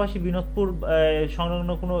করার পাশাপাশি বিনোদপুর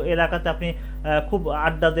সংলগ্ন কোনো এলাকাতে আপনি খুব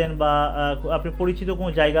আড্ডা দেন, বা আপনি পরিচিত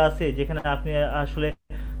কোনো জায়গা আছে যেখানে আপনি আসলে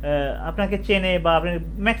আপনাকে চেনে, বা আপনি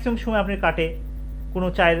ম্যাক্সিমাম সময় আপনি কাটে কোনো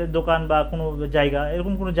চায়ের দোকান বা কোনো জায়গা,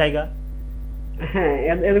 এরকম কোনো জায়গা হ্যাঁ,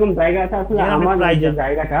 এরকম জায়গা আছে আসলে। যেখানে আপনি আমার প্রায় যে যান?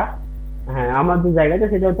 জায়গাটা, হ্যাঁ, আমার যে জায়গাটা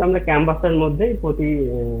সেটা হচ্ছে আমরা ক্যাম্পাসের মধ্যেই প্রতি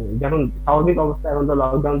যখন স্বাভাবিক অবস্থা, এখন তো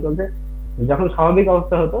লকডাউন চলছে, যখন স্বাভাবিক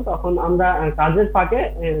অবস্থা হতো তখন আমরা কাজের ফাঁকে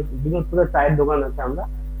বিনোদপুরের চায়ের দোকান আছে, আমরা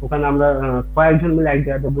ওখানে আমরা কয়েকজন মিলে এক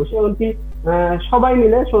জায়গাতে বসে, এমনকি সবাই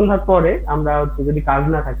মিলে সন্ধ্যার পরে আমরা হচ্ছে যদি কাজ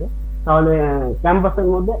না থাকে তাহলে ক্যাম্পাসের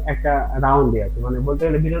মধ্যে একটা রাউন্ড দিয়ে আছে, মানে বলতে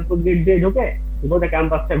গেলে বিনোদপুর গেট দিয়ে ঢুকে গোটা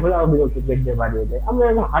ক্যাম্পাসটা ঘুরে আবার বিনোদপুর গেট দিয়ে বাড়িয়ে যায়, আমরা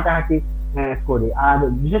এরকম হাঁটাহাঁটি করি। আর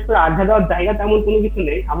বিশেষ করে আড্ডা দেওয়ার জায়গা তেমন কোনো কিছু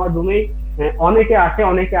নেই, আমার রুমেই অনেকে আসে,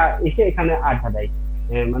 অনেকে এসে এখানে আড্ডা দেয়।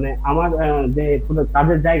 মানে আমার যে পুরো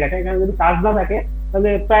কাজের জায়গাটা, এখানে যদি কাজ না থাকে তাহলে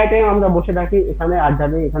প্রায় টাইম আমরা বসে থাকি এখানে, আড্ডা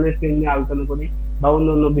দিই এখানে, ফিল্ম নিয়ে আলোচনা করি বা অন্য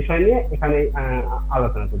অন্য বিষয় নিয়ে এখানে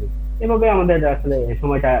আলোচনা করি। এভাবে আমাদের আসলে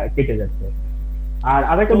সময়টা কেটে যাচ্ছে। আর তো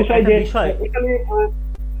আরেকটা বিষয় একটা যে বিষয়, এখানে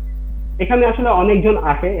এখানে আসলে অনেকজন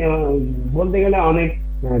আসে, বলতে গেলে অনেক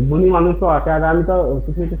গুণী মানুষও আসে। আর আমি তো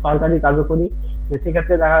কিছু কিছু সরকারি কাজও করি,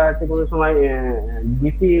 সেক্ষেত্রে দেখা যাচ্ছে কোনো সময়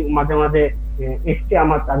ডিসি মাঝে মাঝে এসছে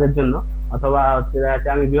আমার কাজের জন্য, অথবা হচ্ছে দেখা যাচ্ছে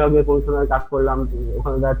আমি বিভাগীয় কমিশনার কাজ করলাম,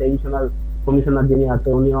 ওখানে দেখা যাচ্ছে এডিশনাল কমিশনার যিনি আছে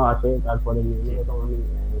উনিও আসে, তারপরে এরকম আমি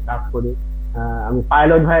কাজ করি। আমি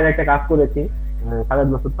পাইলট ভাইয়ের একটা কাজ করেছি, খালেদ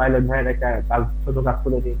মাসুদ পাইলট ভাইয়ের একটা কাজ, ছোট কাজ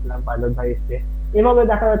করে দিয়েছিলাম, পাইলট ভাই এসছে। এভাবে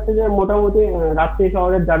দেখা যাচ্ছে যে মোটামুটি রাজশাহী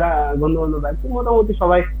শহরের যারা গণ্যমান্য ব্যক্তি মোটামুটি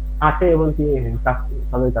সবাই আসে, এবং কি কাজ,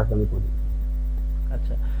 সবাই কাজ আমি করি।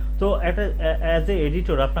 আচ্ছা। তো একটা অ্যাজ এ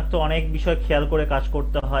এডিটর আপনাকে তো অনেক বিষয় খেয়াল করে কাজ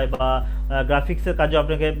করতে হয়, বা গ্রাফিক্সের কাজও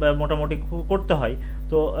আপনাকে মোটামুটি করতে হয়।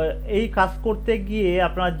 তো এই কাজ করতে গিয়ে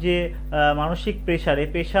আপনার যে মানসিক প্রেশার, এই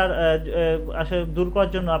প্রেশার আসলে দূর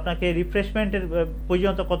করার জন্য আপনাকে রিফ্রেশমেন্টের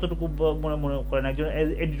প্রয়োজনীয়তা কতটুকু মনে মনে করেন একজন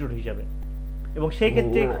এডিটর হিসাবে? এবং সেই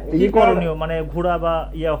ক্ষেত্রে কি এডিটর করণীয়, মানে ঘোরা বা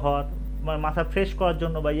ইয়ে হওয়ার, মানে মাথা ফ্রেশ করার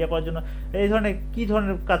জন্য বা ইয়ে করার জন্য এই ধরনের কি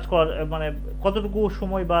ধরনের কাজ করার, মানে কতটুকু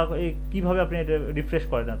সময়, বা কিভাবে আপনি এটা রিফ্রেশ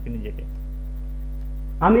করেন আপনি নিজেকে?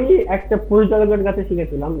 আমি একটা পরিচালকের কাছে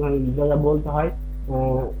শিখেছিলাম, যেটা বলতে হয়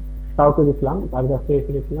তাওকির ইসলাম, তার কাছ থেকে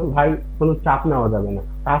শিখেছিলাম, ভাই কোনো চাপ নেওয়া যাবে না,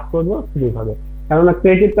 কাজ করবো ফ্রি হবে। কেননা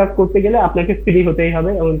ক্রিয়েটিভ কাজ করতে গেলে আপনাকে ফ্রি হতেই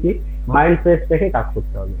হবে, এমনকি মাইন্ড ফ্রেশ রেখে কাজ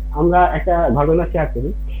করতে হবে। আমরা একটা ঘটনা শেয়ার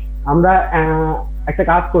করি। আমরা একটা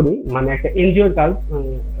কাজ করি, মানে একটা এনজিওর কাজ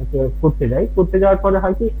করতে যাওয়ার পরে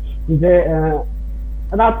হয় কি যে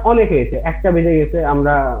রাত অনেক হয়েছে, 1টা বেজে গেছে,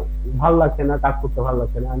 আমরা ভালো লাগছে না, কাজ করতে ভালো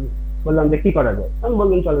লাগছে না। আমি বললাম যে কি করা যায়, আমি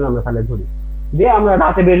বললাম চলেন আমরা তাহলে ঘুরি। দিয়ে আমরা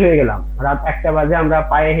রাতে বের হয়ে গেলাম, রাত 1টা বাজে আমরা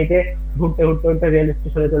পায়ে হেঁটে ঘুরতে ঘুরতে ঘুরতে রেল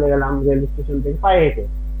স্টেশনে চলে গেলাম, রেল স্টেশন থেকে পায়ে হেঁটে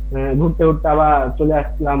ঘুরতে ঘুরতে আবার চলে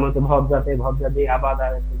আসলাম হচ্ছে ভবজাতে, ভবজা দিয়ে আবার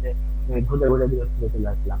হচ্ছে যে ঘুরে ঘুরে বিরক্তিতে চলে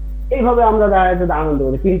আসলাম। এইভাবে আমরা দেখা যাচ্ছে যে আনন্দ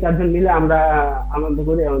করি, 3-4 জন মিলে আমরা আনন্দ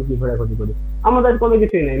করি, এমনকি ঘোরাঘুরি করি। আমাদের কোনো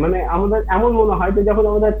কিছুই নেই, মানে আমাদের এমন মনে হয় যে যখন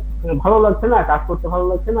আমাদের ভালো লাগছে না, কাজ করতে ভালো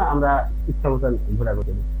লাগছে না, আমরা ইচ্ছা মতন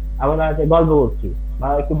ঘোরাঘুরি করি, আবার হচ্ছে গল্প করছি বা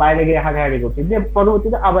একটু বাইরে গিয়ে হাঁটাহাঁটি করছি, যে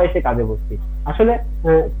পরবর্তীতে আবার এসে কাজে বসছি। আসলে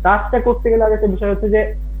কাজটা করতে গেলে আর একটা বিষয় হচ্ছে যে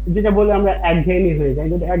যেটা বলে আমরা একঘেয়েমি হয়ে যায়,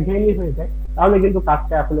 যদি একঘেয়েমি হয়ে যায় তাহলে কিন্তু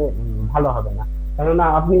কাজটা আসলে ভালো হবে না। কেননা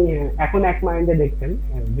আপনি এখন এক মাইন্ডে দেখছেন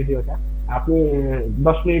ভিডিওটা, আপনি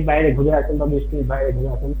 10 মিনিট বাইরে ঘুরে আসেন বা 20 মিনিট বাইরে ঘুরে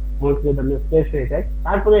আসেন, মন যদি আপনার ফ্রেশ হয়ে যায়,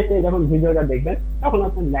 তারপরে এসে যখন ভিডিওটা দেখবেন তখন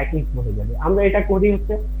আপনার ল্যাকিংস বসে যাবে। আমরা এটা করি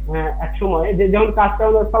হচ্ছে এক সময় যে যখন কাজটা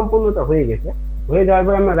আমাদের সম্পূর্ণটা হয়ে গেছে, হয়ে যাওয়ার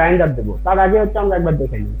পরে আমরা রাইন্ডার দেবো, তার আগে হচ্ছে আমরা একবার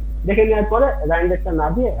দেখে নিই, দেখে নেওয়ার পরে রাইন্ডারটা না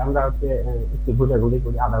দিয়ে আমরা হচ্ছে একটু ঘুরাঘুরি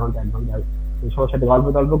করি, আধা ঘন্টা 1 ঘন্টা সবার সাথে গল্প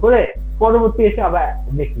টল্প করে পরবর্তী এসে আবার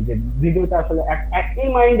দেখি যে ভিডিওটা আসলে একই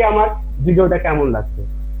মাইন্ডে আমার ভিডিওটা কেমন লাগছে।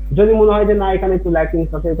 যদি মনে হয় যে না এখানে একটু ল্যাকিং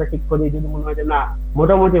আছে, এটা ঠিক করি, যদি মনে হয় যে না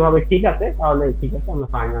মোটামুটি ভাবে ঠিক আছে, তাহলে ঠিক আছে, আমরা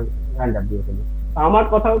ফাইনাল র্যান্ডার দিয়ে ফেলি। তো আমার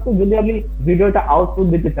কথা হচ্ছে যদি আপনি ভিডিওটা আউটপুট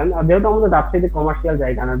দিতে চান, আর যেহেতু আমাদের রাজশাহীতে কমার্শিয়াল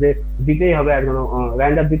জায়গা না যে দিতেই হবে একজন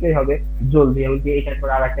র্যান্ডার দিতেই হবে জলদি, এমনকি এইটার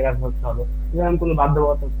পরে আর একটা কাজ করতে হবে, এরকম কোনো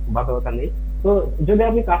বাধ্যবাধকতা নেই। তো যদি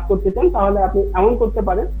আপনি কাজ করতে চান তাহলে আপনি এমন করতে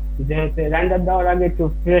পারেন যে হচ্ছে র্যান্ডার দেওয়ার আগে একটু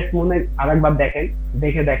ফ্রেশ মনে আরেকবার দেখেন,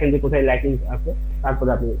 দেখেন যে কোথায় ল্যাকিং আছে, তারপরে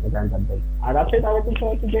আপনি র্যান্ডার দেন। আর আছে তার একটা বিষয়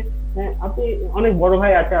হচ্ছে যে আপনি অনেক বড়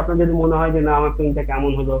ভাই আছে, আপনার যদি মনে হয় যে না আমার ফিল্মটা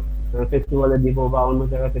কেমন হলো, ফেস্টিভ্যালে দিব বা অন্য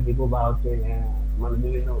জায়গাতে দিব বা হচ্ছে মানে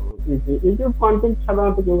বিভিন্ন ইউটিউব কন্টেন্ট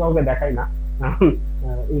সাধারণত কেউ কাউকে দেখায় না,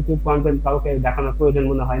 ইউটিউব কন্টেন্ট কাউকে দেখানোর প্রয়োজন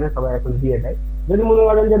মনে হয় না, সবাই এখন দিয়ে দেয়। যদি মনে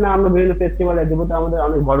করেন যে না আমরা বিভিন্ন ফেস্টিভ্যালে দিব, তো আমাদের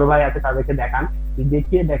অনেক বড় ভাই আছে, তাদেরকে দেখান,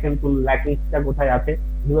 দেখিয়ে দেখেন কোন ল্যাকিংসটা কোথায় আছে,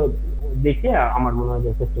 এগুলো দেখিয়ে আমার মনে হয়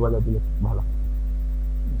যে ফেস্টিভ্যালে দিলে ভালো।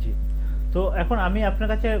 জি। তো এখন আমি আপনার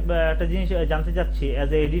কাছে একটা জিনিস জানতে চাচ্ছি, অ্যাজ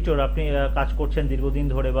এ এডিটর আপনি কাজ করছেন দীর্ঘদিন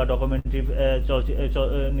ধরে, বা ডকুমেন্টারি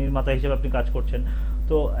নির্মাতা হিসেবে আপনি কাজ করছেন।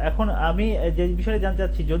 তো এখন আমি যে বিষয়ে জানতে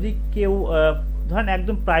চাচ্ছি, যদি কেউ ধরেন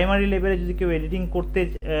একদম প্রাইমারি লেভেলে যদি কেউ এডিটিং করতে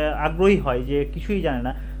আগ্রহী হয়, যে কিছুই জানে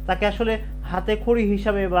না, তাকে আসলে হাতে খড়ি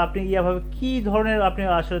হিসাবে বা আপনি ইয়াভাবে কি ধরনের আপনি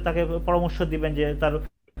আসলে তাকে পরামর্শ দিবেন যে তার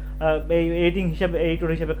এই এডিটিং হিসাবে,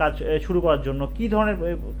 এডিটর হিসেবে কাজ শুরু করার জন্য কি ধরনের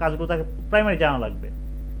কাজগুলো তাকে প্রাইমারি জানা লাগবে?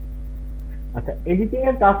 আচ্ছা, এডিটিং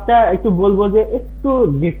এর কাজটা একটু বলবো যে একটু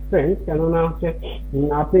ডিফারেন্ট, কেননা হচ্ছে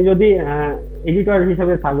আপনি যদি এডিটর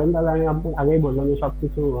হিসেবে থাকেন তাহলে আমি আপনাকে আগেই বললাম যে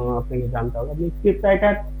সবকিছু আপনাকে জানতে হবে। আপনি স্ক্রিপ্ট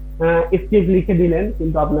রাইটার স্ক্রিপ্ট লিখে দিলেন,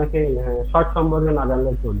 কিন্তু আপনাকে শর্ট সম্পর্কে না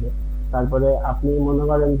জানলে চলবে। তারপরে আপনি মনে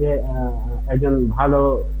করেন যে একজন ভালো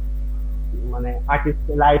মানে আর্টিস্ট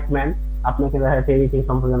লাইটম্যান, আপনাকে দেখা যাচ্ছে এডিটিং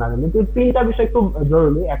সম্পর্কে না জানলে, কিন্তু 3টা বিষয় খুব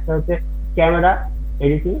জরুরি। একটা হচ্ছে ক্যামেরা,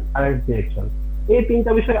 এডিটিং আর ডিরেকশন। এই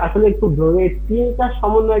 3টা বিষয় আসলে খুব জরুরি। এই 3টা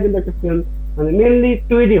সমন্বয়ে কিন্তু একটা ফিল্ম মানে মেনলি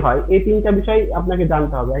তৈরি হয়। এই 3টা বিষয় আপনাকে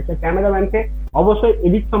জানতে হবে। একটা ক্যামেরাম্যানকে অবশ্যই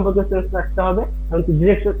এডিট সম্পর্কে সেন্স রাখতে হবে, এমনকি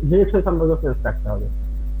ডিরেকশন সম্পর্কে সেন্স রাখতে হবে।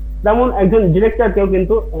 যেমন একজন ডিরেক্টরকেও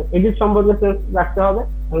কিন্তু এডিট সম্পর্কে সেন্স রাখতে হবে,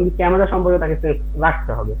 এমনকি ক্যামেরা সম্পর্কে তাকে সেন্স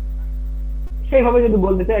রাখতে হবে। সেইভাবে যদি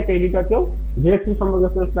বলতে চাই, একটা এডিটরকেও ডিরেকশন সম্পর্কে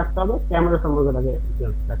সেন্স রাখতে হবে, ক্যামেরা সম্পর্কে তাকে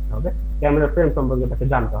সেন্স রাখতে হবে, ক্যামেরা ফ্রেম সম্পর্কে তাকে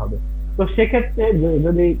জানতে হবে। তো সেক্ষেত্রে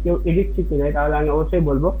যদি কেউ এডিট শিখতে যায় তাহলে আমি অবশ্যই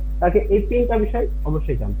বলবো তাকে এই 3টা বিষয়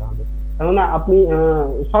অবশ্যই জানতে হবে। কেননা আপনি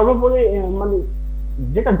সর্বোপরি মানে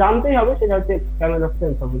যেটা জানতেই হবে সেটা হচ্ছে ক্যামেরা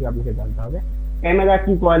ফ্রেম সম্পর্কে আপনাকে জানতে হবে। ক্যামেরা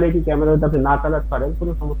কি কোয়ালিটি, ক্যামেরা যদি আপনি না চালাতে পারেন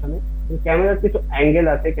কোনো সমস্যা নেই, ক্যামেরার কিছু অ্যাঙ্গেল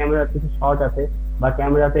আছে, ক্যামেরার কিছু শট আছে, বা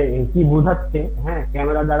ক্যামেরাতে কি বোঝাচ্ছে, হ্যাঁ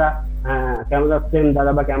ক্যামেরা দ্বারা ক্যামেরা ফ্রেম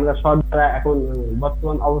দ্বারা বা ক্যামেরা শট দ্বারা এখন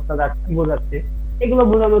বর্তমান অবস্থা দ্বারা কি বোঝাচ্ছে, এগুলো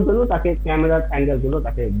বোঝানোর জন্য তাকে ক্যামেরার অ্যাঙ্গেল গুলো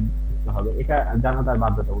তাকে বুঝতে হবে, এটা জানা তার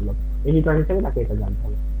বাধ্যতামূলক। এডিটর হিসেবে তাকে এটা জানতে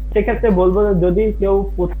হবে। সেক্ষেত্রে বলবো যে যদি কেউ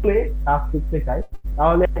প্রথমে কাজ শিখতে চায়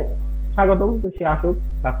তাহলে স্বাগতম, তো সে আসুক,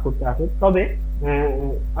 কাজ করতে আসুক। তবে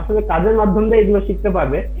আসলে কাজের মাধ্যমে এগুলো শিখতে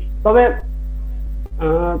পারবে। তবে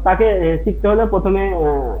তাকে শিখতে হলে প্রথমে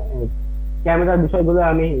ক্যামেরার বিষয়গুলো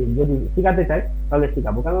আমি যদি শিখাতে চাই তাহলে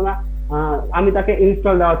শিখাবো। কেননা আমি তাকে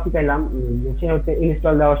ইনস্টল দেওয়া শিখাইলাম, সে হচ্ছে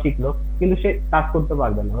ইনস্টল দেওয়া শিখলো, কিন্তু সে কাজ করতে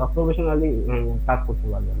পারবে না বা প্রফেশনালি কাজ করতে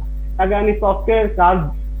পারবে না। তাকে আমি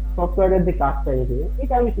সফটওয়্যারের যে কাজটা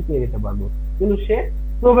এটা আমি শিখিয়ে দিতে পারবো, কিন্তু সে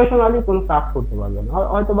প্রফেশনালি কোনো কাজ করতে পারবে না।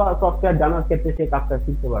 হয়তো বা সফটওয়্যার জানার ক্ষেত্রে সে কাজটা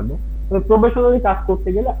শিখতে পারবে, প্রফেশনালি কাজ করতে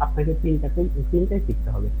গেলে আপনাকে তিনটাই শিখতে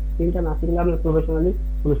হবে। তিনটা না শিখলে আপনি প্রফেশনালি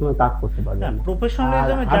কোনো সময় কাজ করতে না, পারবেন না। আর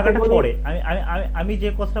প্রফেশনালিজমের হাতে জায়গাটা করে পড়ে আমি যে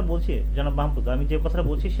কথাটা বলছি জনাব মাহমুদ, আমি যে কথাটা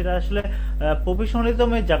বলছি সেটা আসলে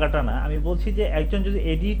প্রফেশনালিজমের জায়গাটা না। আমি বলছি যে একজন যদি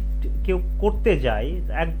এডিট কেউ করতে যায়,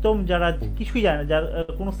 একদম যারা কিছুই জানে না, যার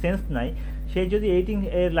কোনো সেন্স নাই, সে যদি এডিটিং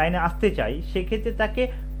এর লাইনে আসতে চায়, সেক্ষেত্রে তাকে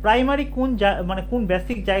প্রাইমারি মানে কোন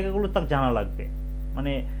বেসিক জায়গাগুলো তাকে জানা লাগবে,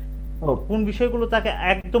 মানে ও, কোন বিষয়গুলো তাকে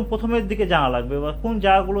একদম প্রথমের দিকে জানা লাগবে, বা কোন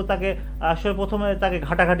জায়গাগুলো তাকে আসলে প্রথমে তাকে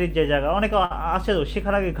ঘাটাঘাটির যে জায়গা অনেকে আছে তো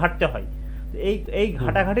শেখার আগে ঘাটতে হয়, তো এই হুম।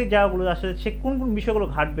 ঘাটাঘাটির জায়গাগুলো আসলে সে কোন কোন বিষয়গুলো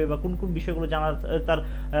ঘাটবে বা কোন কোন বিষয়গুলো জানার তার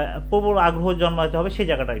প্রবল আগ্রহ জন্মাতে হবে, সেই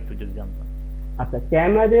জায়গাটা একটু যদি জানতাম। আচ্ছা,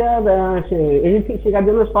 ক্যামেরার এডিটিং শেখার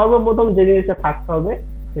জন্য সর্বপ্রথম যে জিনিসটা থাকতে হবে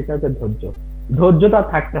সেটা হচ্ছে ধৈর্য। ধৈর্যটা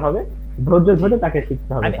থাকতে হবে, ধৈর্য জি, ধরে তাকে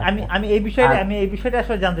শিখতে হবে আমি আমি কাজটা। আমি এই বিষয়টা আর আমি এই বিষয়টা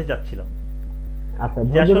আসলে জানতে চাচ্ছিলাম আচ্ছা,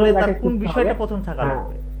 যে ধৈর্য আসলে ধরে তার তাকে কোন শিখতে হবে। বিষয়টা প্রথম থাকা হ্যাঁ,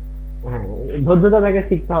 লাগবে। হ্যাঁ, ধৈর্যটা তাকে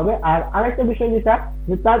শিখতে হবে। আর আরেকটা বিষয় যেটা,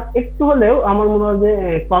 যে তার একটু হলেও আমার মনে হয় যে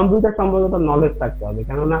কম্পিউটার সম্পর্কিত নলেজ থাকতে হবে।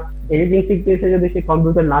 কেননা এডিটিং শিখতে এসে যদি সে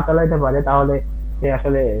কম্পিউটার না চালাতে পারে তাহলে সে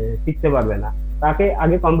আসলে শিখতে পারবে না। তাকে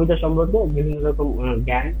আগে কম্পিউটার সম্পর্কে বিভিন্ন রকম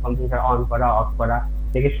জ্ঞান, কম্পিউটার অন করা অফ করা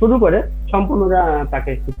থেকে শুরু করে সম্পূর্ণটা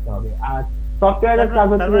তাকে শিখতে হবে। আর তার সফটওয়্যারের মানে কাজ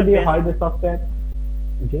তার হচ্ছে মানে যদি হয় যে সফটওয়্যার,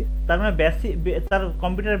 জি, তার মানে তার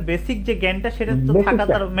কম্পিউটারের বেসিক যে জ্ঞানটা সেটা তো থাকা বেসিকটা,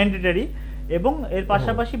 তার ম্যান্ডেটরি, এবং এর হ্যাঁ,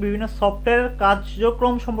 পাশাপাশি বিভিন্ন সফটওয়্যার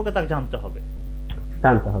কার্যক্রম সম্পর্কে তাকে জানতে হবে।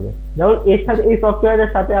 জানতে হবে। যেমন এর সাথে, এই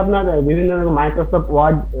সফটওয়্যারের সাথে আপনার বিভিন্ন রকম মাইক্রোসফট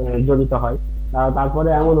ওয়ার্ড জড়িত হয়। তারপরে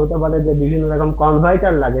এমন হতে পারে যে বিভিন্ন রকম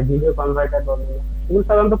কনভার্টার লাগে, ভিডিও কনভার্টার বলেন, এগুলো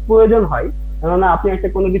সাধারণত প্রয়োজন হয়। কেননা আপনি একটা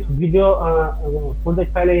কোনো কিছু ভিডিও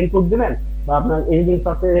প্রজেক্ট ফাইলে ইনপুট দিবেন বা আপনার এডিটিং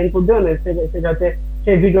সফটওয়্যার ইনপুট দিবেন, সেটা হচ্ছে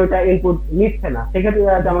সেই ভিডিওটা ইনপুট নিচ্ছে না, সেক্ষেত্রে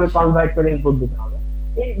আমাকে নিচ্ছে না, কনভার্ট করে ইনপুট দিতে হবে।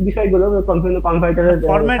 এই বিষয়গুলো বিভিন্ন মানে কনভার্টারের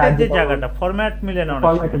ফরম্যাটের সাহায্যে যে করা হয়। জায়গাটা, ফরম্যাট মিলে না অনেক সময়।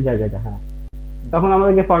 ফরম্যাটের জায়গাটা, হ্যাঁ, তখন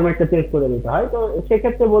আমাদেরকে ফরম্যাটটা চেঞ্জ করে নিতে হয়। তো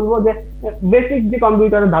সেক্ষেত্রে বলবো যে বেসিক যে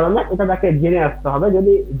কম্পিউটারের ধারণা এটা তাকে জেনে আসতে হবে।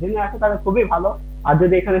 যদি জেনে আসে তাহলে খুবই ভালো। আর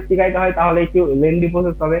যদি এখানে শিখাইতে হয় তাহলে একটু লেন্দি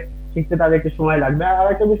প্রসেস হবে, শিখতে তাদের একটু সময় লাগবে। আর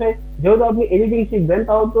একটা বিষয়, যেহেতু আপনি এডিটিং শিখবেন,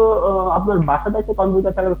 তাও তো আপনার বাসাতে একটা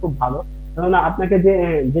কম্পিউটার থাকলে খুব ভালো। কেননা আপনাকে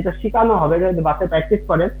যেটা শেখানো হবে, যদি বাসায় প্র্যাকটিস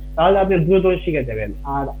করেন তাহলে আপনি দ্রুত শিখে যাবেন।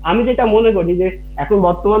 আর আমি যেটা মনে করি যে এখন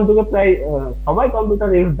বর্তমান যুগে প্রায় সবাই কম্পিউটার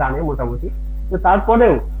ইউজ জানে মোটামুটি। তো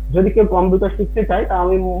তারপরেও যদি কেউ কম্পিউটার শিখতে চায়, তা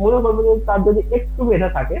আমি মনে করবো যে তার যদি একটু মেধা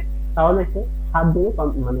থাকে তাহলে সে হাত দিয়ে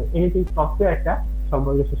মানে এডিটিং সফটওয়্যারটা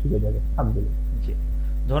সম্পর্কে সে শিখে যাবে হাত দিয়ে। জি,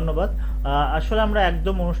 ধন্যবাদ। আসলে আমরা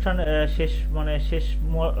একদম অনুষ্ঠান শেষ মানে শেষ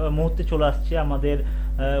মুহূর্তে চলে আসছি আমাদের।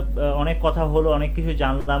 অনেক কথা হলো, অনেক কিছু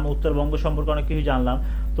জানলাম, উত্তরবঙ্গ সম্পর্কে অনেক কিছু জানলাম।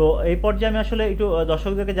 তো এই পর্যায়ে আমি আসলে একটু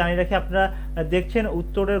দর্শকদেরকে জানিয়ে রাখি, আপনারা দেখছেন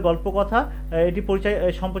উত্তরের গল্প কথা। এটি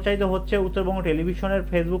সম্প্রচারিত হচ্ছে উত্তরবঙ্গ টেলিভিশনের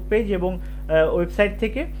ফেসবুক পেজ এবং ওয়েবসাইট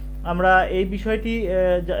থেকে। আমরা এই বিষয়টি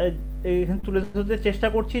এখানে তুলে ধরতে চেষ্টা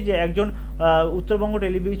করছি যে একজন উত্তরবঙ্গ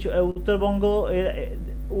টেলিভিশন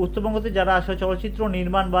উত্তরবঙ্গতে যারা আসলে চলচ্চিত্র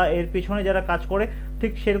নির্মাণ বা এর পেছনে যারা কাজ করে,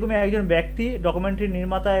 ঠিক সেরকমই একজন ব্যক্তি, ডকুমেন্টারি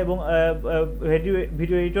নির্মাতা এবং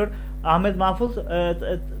ভিডিও এডিটর আহমেদ মাহফুজ।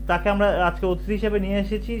 তাকে আমরা আজকে অতিথি হিসেবে নিয়ে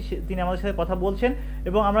এসেছি, তিনি আমাদের সাথে কথা বলছেন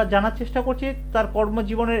এবং আমরা জানার চেষ্টা করছি তার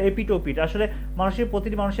কর্মজীবনের এপিটোপিট। আসলে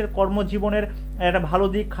প্রতিটি মানুষের কর্মজীবনের একটা ভালো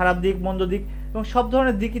দিক, খারাপ দিক, মন্দ দিক এবং সব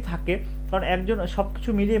ধরনের দিকই থাকে, কারণ একজন সব কিছু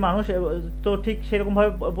মিলিয়ে মানুষ। তো ঠিক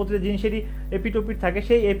সেরকমভাবে প্রতিটি জিনিসেরই এপিটোপিট থাকে,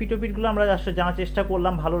 সেই এপিটোপিটগুলো আমরা আসলে জানার চেষ্টা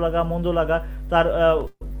করলাম, ভালো লাগা মন্দ লাগা, তার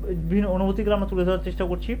বিভিন্ন অনুভূতিগুলো আমরা তুলে ধরার চেষ্টা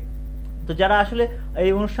করছি। তো যারা আসলে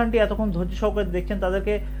এই অনুষ্ঠানটি এতক্ষণ ধৈর্য সহকারে দেখছেন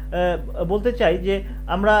তাদেরকে বলতে চাই যে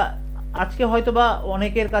আমরা আজকে হয়তোবা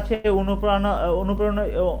অনেকের কাছে অনুপ্রেরণা অনুপ্রেরণা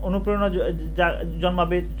অনুপ্রেরণা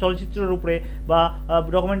জন্মাবে চলচ্চিত্রের উপরে বা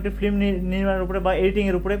ডকুমেন্টারি ফিল্ম নির্মাণের উপরে বা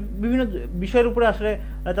এডিটিংয়ের উপরে, বিভিন্ন বিষয়ের উপরে আসলে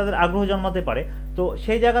তাদের আগ্রহ জন্মাতে পারে। তো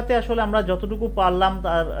সেই জায়গাতে আসলে আমরা যতটুকু পারলাম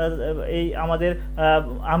তার এই আমাদের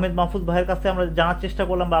আহমেদ মাহফুজ ভাইয়ের কাছে আমরা জানার চেষ্টা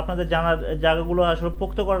করলাম, বা আপনাদের জানার জায়গাগুলো আসলে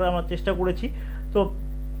পোক্ত করার আমরা চেষ্টা করেছি। তো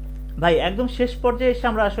ভাই, একদম শেষ পর্যায়ে এসে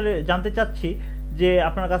আমরা আসলে জানতে চাচ্ছি যে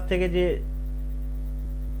আপনার কাছ থেকে যে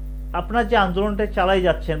আপনার যে আন্দোলনটা চালাই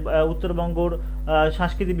যাচ্ছেন উত্তরবঙ্গর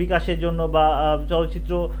সাংস্কৃতিক বিকাশের জন্য বা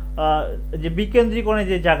চলচ্চিত্র যে বিকেন্দ্রীকরণের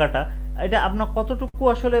যে জায়গাটা, এটা আপনার কতটুকু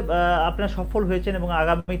আসলে আপনার সফল হয়েছেন এবং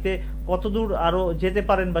আগামীতে কতদূর আরো যেতে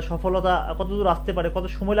পারেন বা সফলতা কতদূর আসতে পারে, কত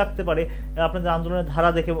সময় লাগতে পারে আপনাদের আন্দোলনের ধারা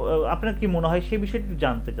দেখে, আপনার কি মনে হয় সেই বিষয়টি একটু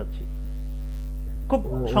জানতে চাচ্ছি খুব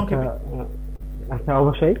আচ্ছা, সংক্ষেপে। আচ্ছা,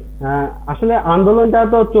 অবশ্যই। আসলে আন্দোলনটা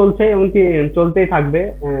তো চলছে, এমনকি চলতেই থাকবে।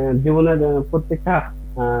 জীবনের প্রত্যেকটা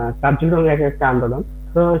কার্যক্রমে এক একটা আন্দোলন।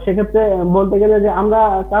 তো সেক্ষেত্রে বলতে গেলে যে আমরা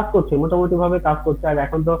কাজ করছি, মোটামুটি ভাবে কাজ করছি। আর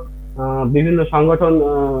এখন তো বিভিন্ন সংগঠন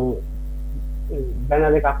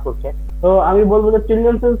ব্যানারে কাজ করছে। তো আমি বলবো যে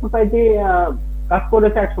চিলড্রেন্স সোসাইটি কাজ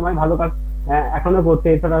করেছে এক সময়, ভালো কাজ এখনো করছে।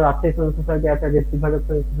 এছাড়া রাজশাহী ফিল্ম সোসাইটি আছে, বিভাগ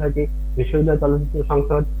সোসাইটি, বিশ্ববিদ্যালয় চলচ্চিত্র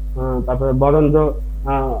সংসদ, তারপরে বরেন্দ্র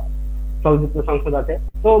আহ, চলচ্চিত্র সংসদ আছে।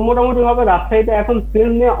 তো মোটামুটি ভাবে রাজশাহীতে এখন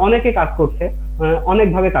ফিল্ম নিয়ে অনেকে কাজ করছে, অনেক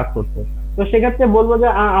ভাবে কাজ করছে। তো সেক্ষেত্রে বলবো যে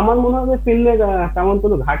আমার মনে হয় যে ফিল্মের তেমন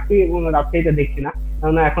কোনো ঘাটতি রাজশাহীতে দেখছি না।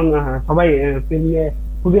 কেননা এখন সবাই ফিল্ম নিয়ে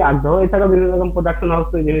খুবই আগ্রহ। এছাড়াও বিভিন্ন রকম প্রোডাকশন হাউস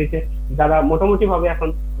তৈরি হয়েছে যারা মোটামুটি ভাবে এখন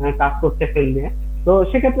কাজ করছে ফিল্ম নিয়ে। তো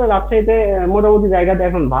সেক্ষেত্রে রাজশাহীতে মোটামুটি জায়গাতে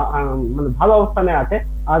এখন মানে ভালো অবস্থানে আছে।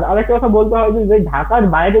 আর আরেকটা কথা বলতে হয় যে ঢাকার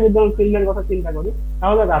বাইরে যদি আমি ফিল্মের কথা চিন্তা করি,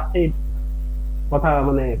 তাহলে রাজশাহীর কথা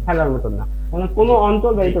মানে খেলার মতন না। মানে কোনো জি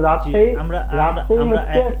অঞ্চল জি ব্যতীত জি রাজশাহী, আমরা আমরা রাজশাহী আমরা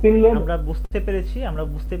হচ্ছে ফিল্মের। আমরা বুঝতে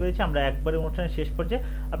পেরেছি, আমরা একবারে অনুষ্ঠানের শেষ পর্যায়ে।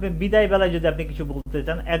 আপনি বিদায় বেলায় যদি আপনি কিছু বলতে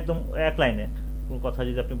চান, একদম এক লাইনে কোন কথা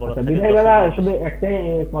যদি আপনি বলার আচ্ছা, থাকে বিদায় বেলা দর্শকদের শুধু উদ্দেশ্যে। একটাই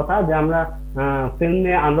কথা যে আমরা ফিল্ম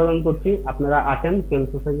নিয়ে আন্দোলন করছি, আপনারা আসেন, ফিল্ম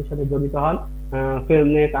সোসাইটির সাথে জড়িত হন, ফিল্ম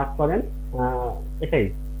নিয়ে কাজ করেন, আহ, এটাই।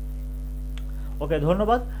 ওকে,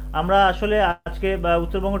 ধন্যবাদ। আমরা আসলে আজকে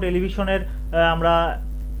উত্তরবঙ্গ টেলিভিশনের আমরা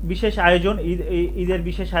বিশেষ আয়োজন, ঈদের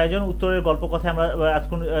বিশেষ আয়োজন উত্তরের গল্প কথায় আমরা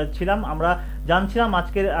আজকে ছিলাম। আমরা জানছিলাম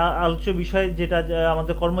আজকের আলোচ্য বিষয় যেটা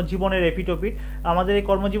আমাদের কর্মজীবনের এপিটোপিট। আমাদের এই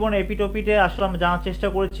কর্মজীবনের এপিটোপিটে আসলে আমরা জানার চেষ্টা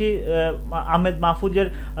করেছি আহমেদ মাহফুজের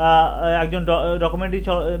একজন ডকুমেন্টারি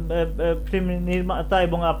ফিল্ম নির্মাতা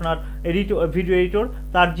এবং আপনার ভিডিও এডিটর,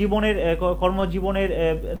 তার জীবনের কর্মজীবনের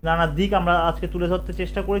নানা দিক আমরা আজকে তুলে ধরতে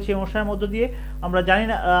চেষ্টা করেছি এই অনুষ্ঠানের মধ্য দিয়ে। আমরা জানি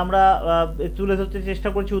না, আমরা তুলে ধরতে চেষ্টা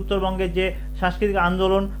করেছি উত্তরবঙ্গের যে সাংস্কৃতিক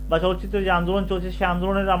আন্দোলন বা চলচ্চিত্রের যে আন্দোলন চলছে সেই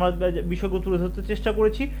আন্দোলনের আমরা বিষয়গুলো তুলে ধরতে চেষ্টা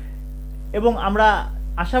করেছি। এবং আমরা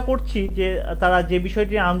আশা করছি যে তারা যে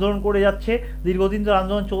বিষয়টি আন্দোলন করে যাচ্ছে, দীর্ঘদিন ধরে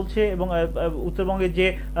আন্দোলন চলছে এবং উত্তরবঙ্গের যে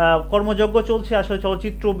কর্মযজ্ঞ চলছে আসলে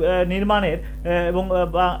চলচ্চিত্র নির্মাণের, এবং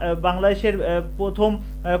বাংলাদেশের প্রথম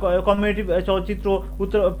কমিউনিটি চলচ্চিত্র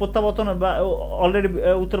প্রত্যাবর্তন বা অলরেডি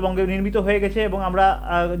উত্তরবঙ্গে নির্মিত হয়ে গেছে। এবং আমরা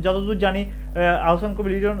যতদূর জানি আহসান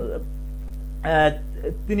কবির লিটন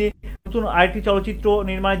তিনি নতুন আরেকটি চলচ্চিত্র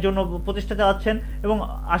নির্মাণের জন্য প্রচেষ্টা চালাচ্ছেন এবং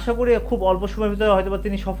আশা করি খুব অল্প সময়ের ভিতরে হয়তো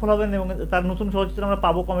তিনি সফল হবেন এবং তার নতুন চলচ্চিত্র আমরা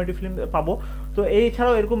পাবো, কমেডি ফিল্ম পাবো। তো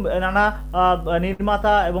এছাড়াও এরকম নানা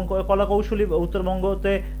নির্মাতা এবং কলা কৌশলী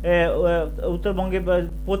উত্তরবঙ্গে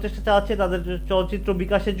প্রচেষ্টা চালাচ্ছে তাদের চলচ্চিত্র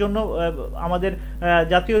বিকাশের জন্য। আমাদের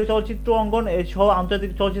জাতীয় চলচ্চিত্র অঙ্গন সহ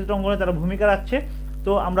আন্তর্জাতিক চলচ্চিত্র অঙ্গনে তারা ভূমিকা রাখছে।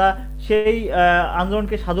 তো আমরা সেই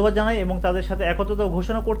আন্দোলনকে সাধুবাদ জানাই এবং তাদের সাথে একত্রতা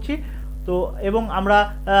ঘোষণা করছি। তো এবং আমরা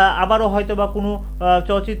আবারও হয়তো বা কোনো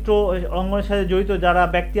চলচ্চিত্র অঙ্গনের সাথে জড়িত যারা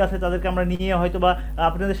ব্যক্তি আছে তাদেরকে আমরা নিয়ে হয়তো বা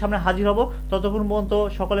আপনাদের সামনে হাজির হব। ততক্ষণ পর্যন্ত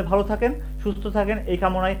সকলে ভালো থাকেন, সুস্থ থাকেন, এই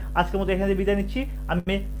কামনায় আজকের মতো এখানে বিদায় নিচ্ছি।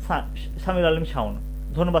 আমি সামির আলম শাওন।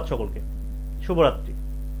 ধন্যবাদ সকলকে, শুভরাত্রি।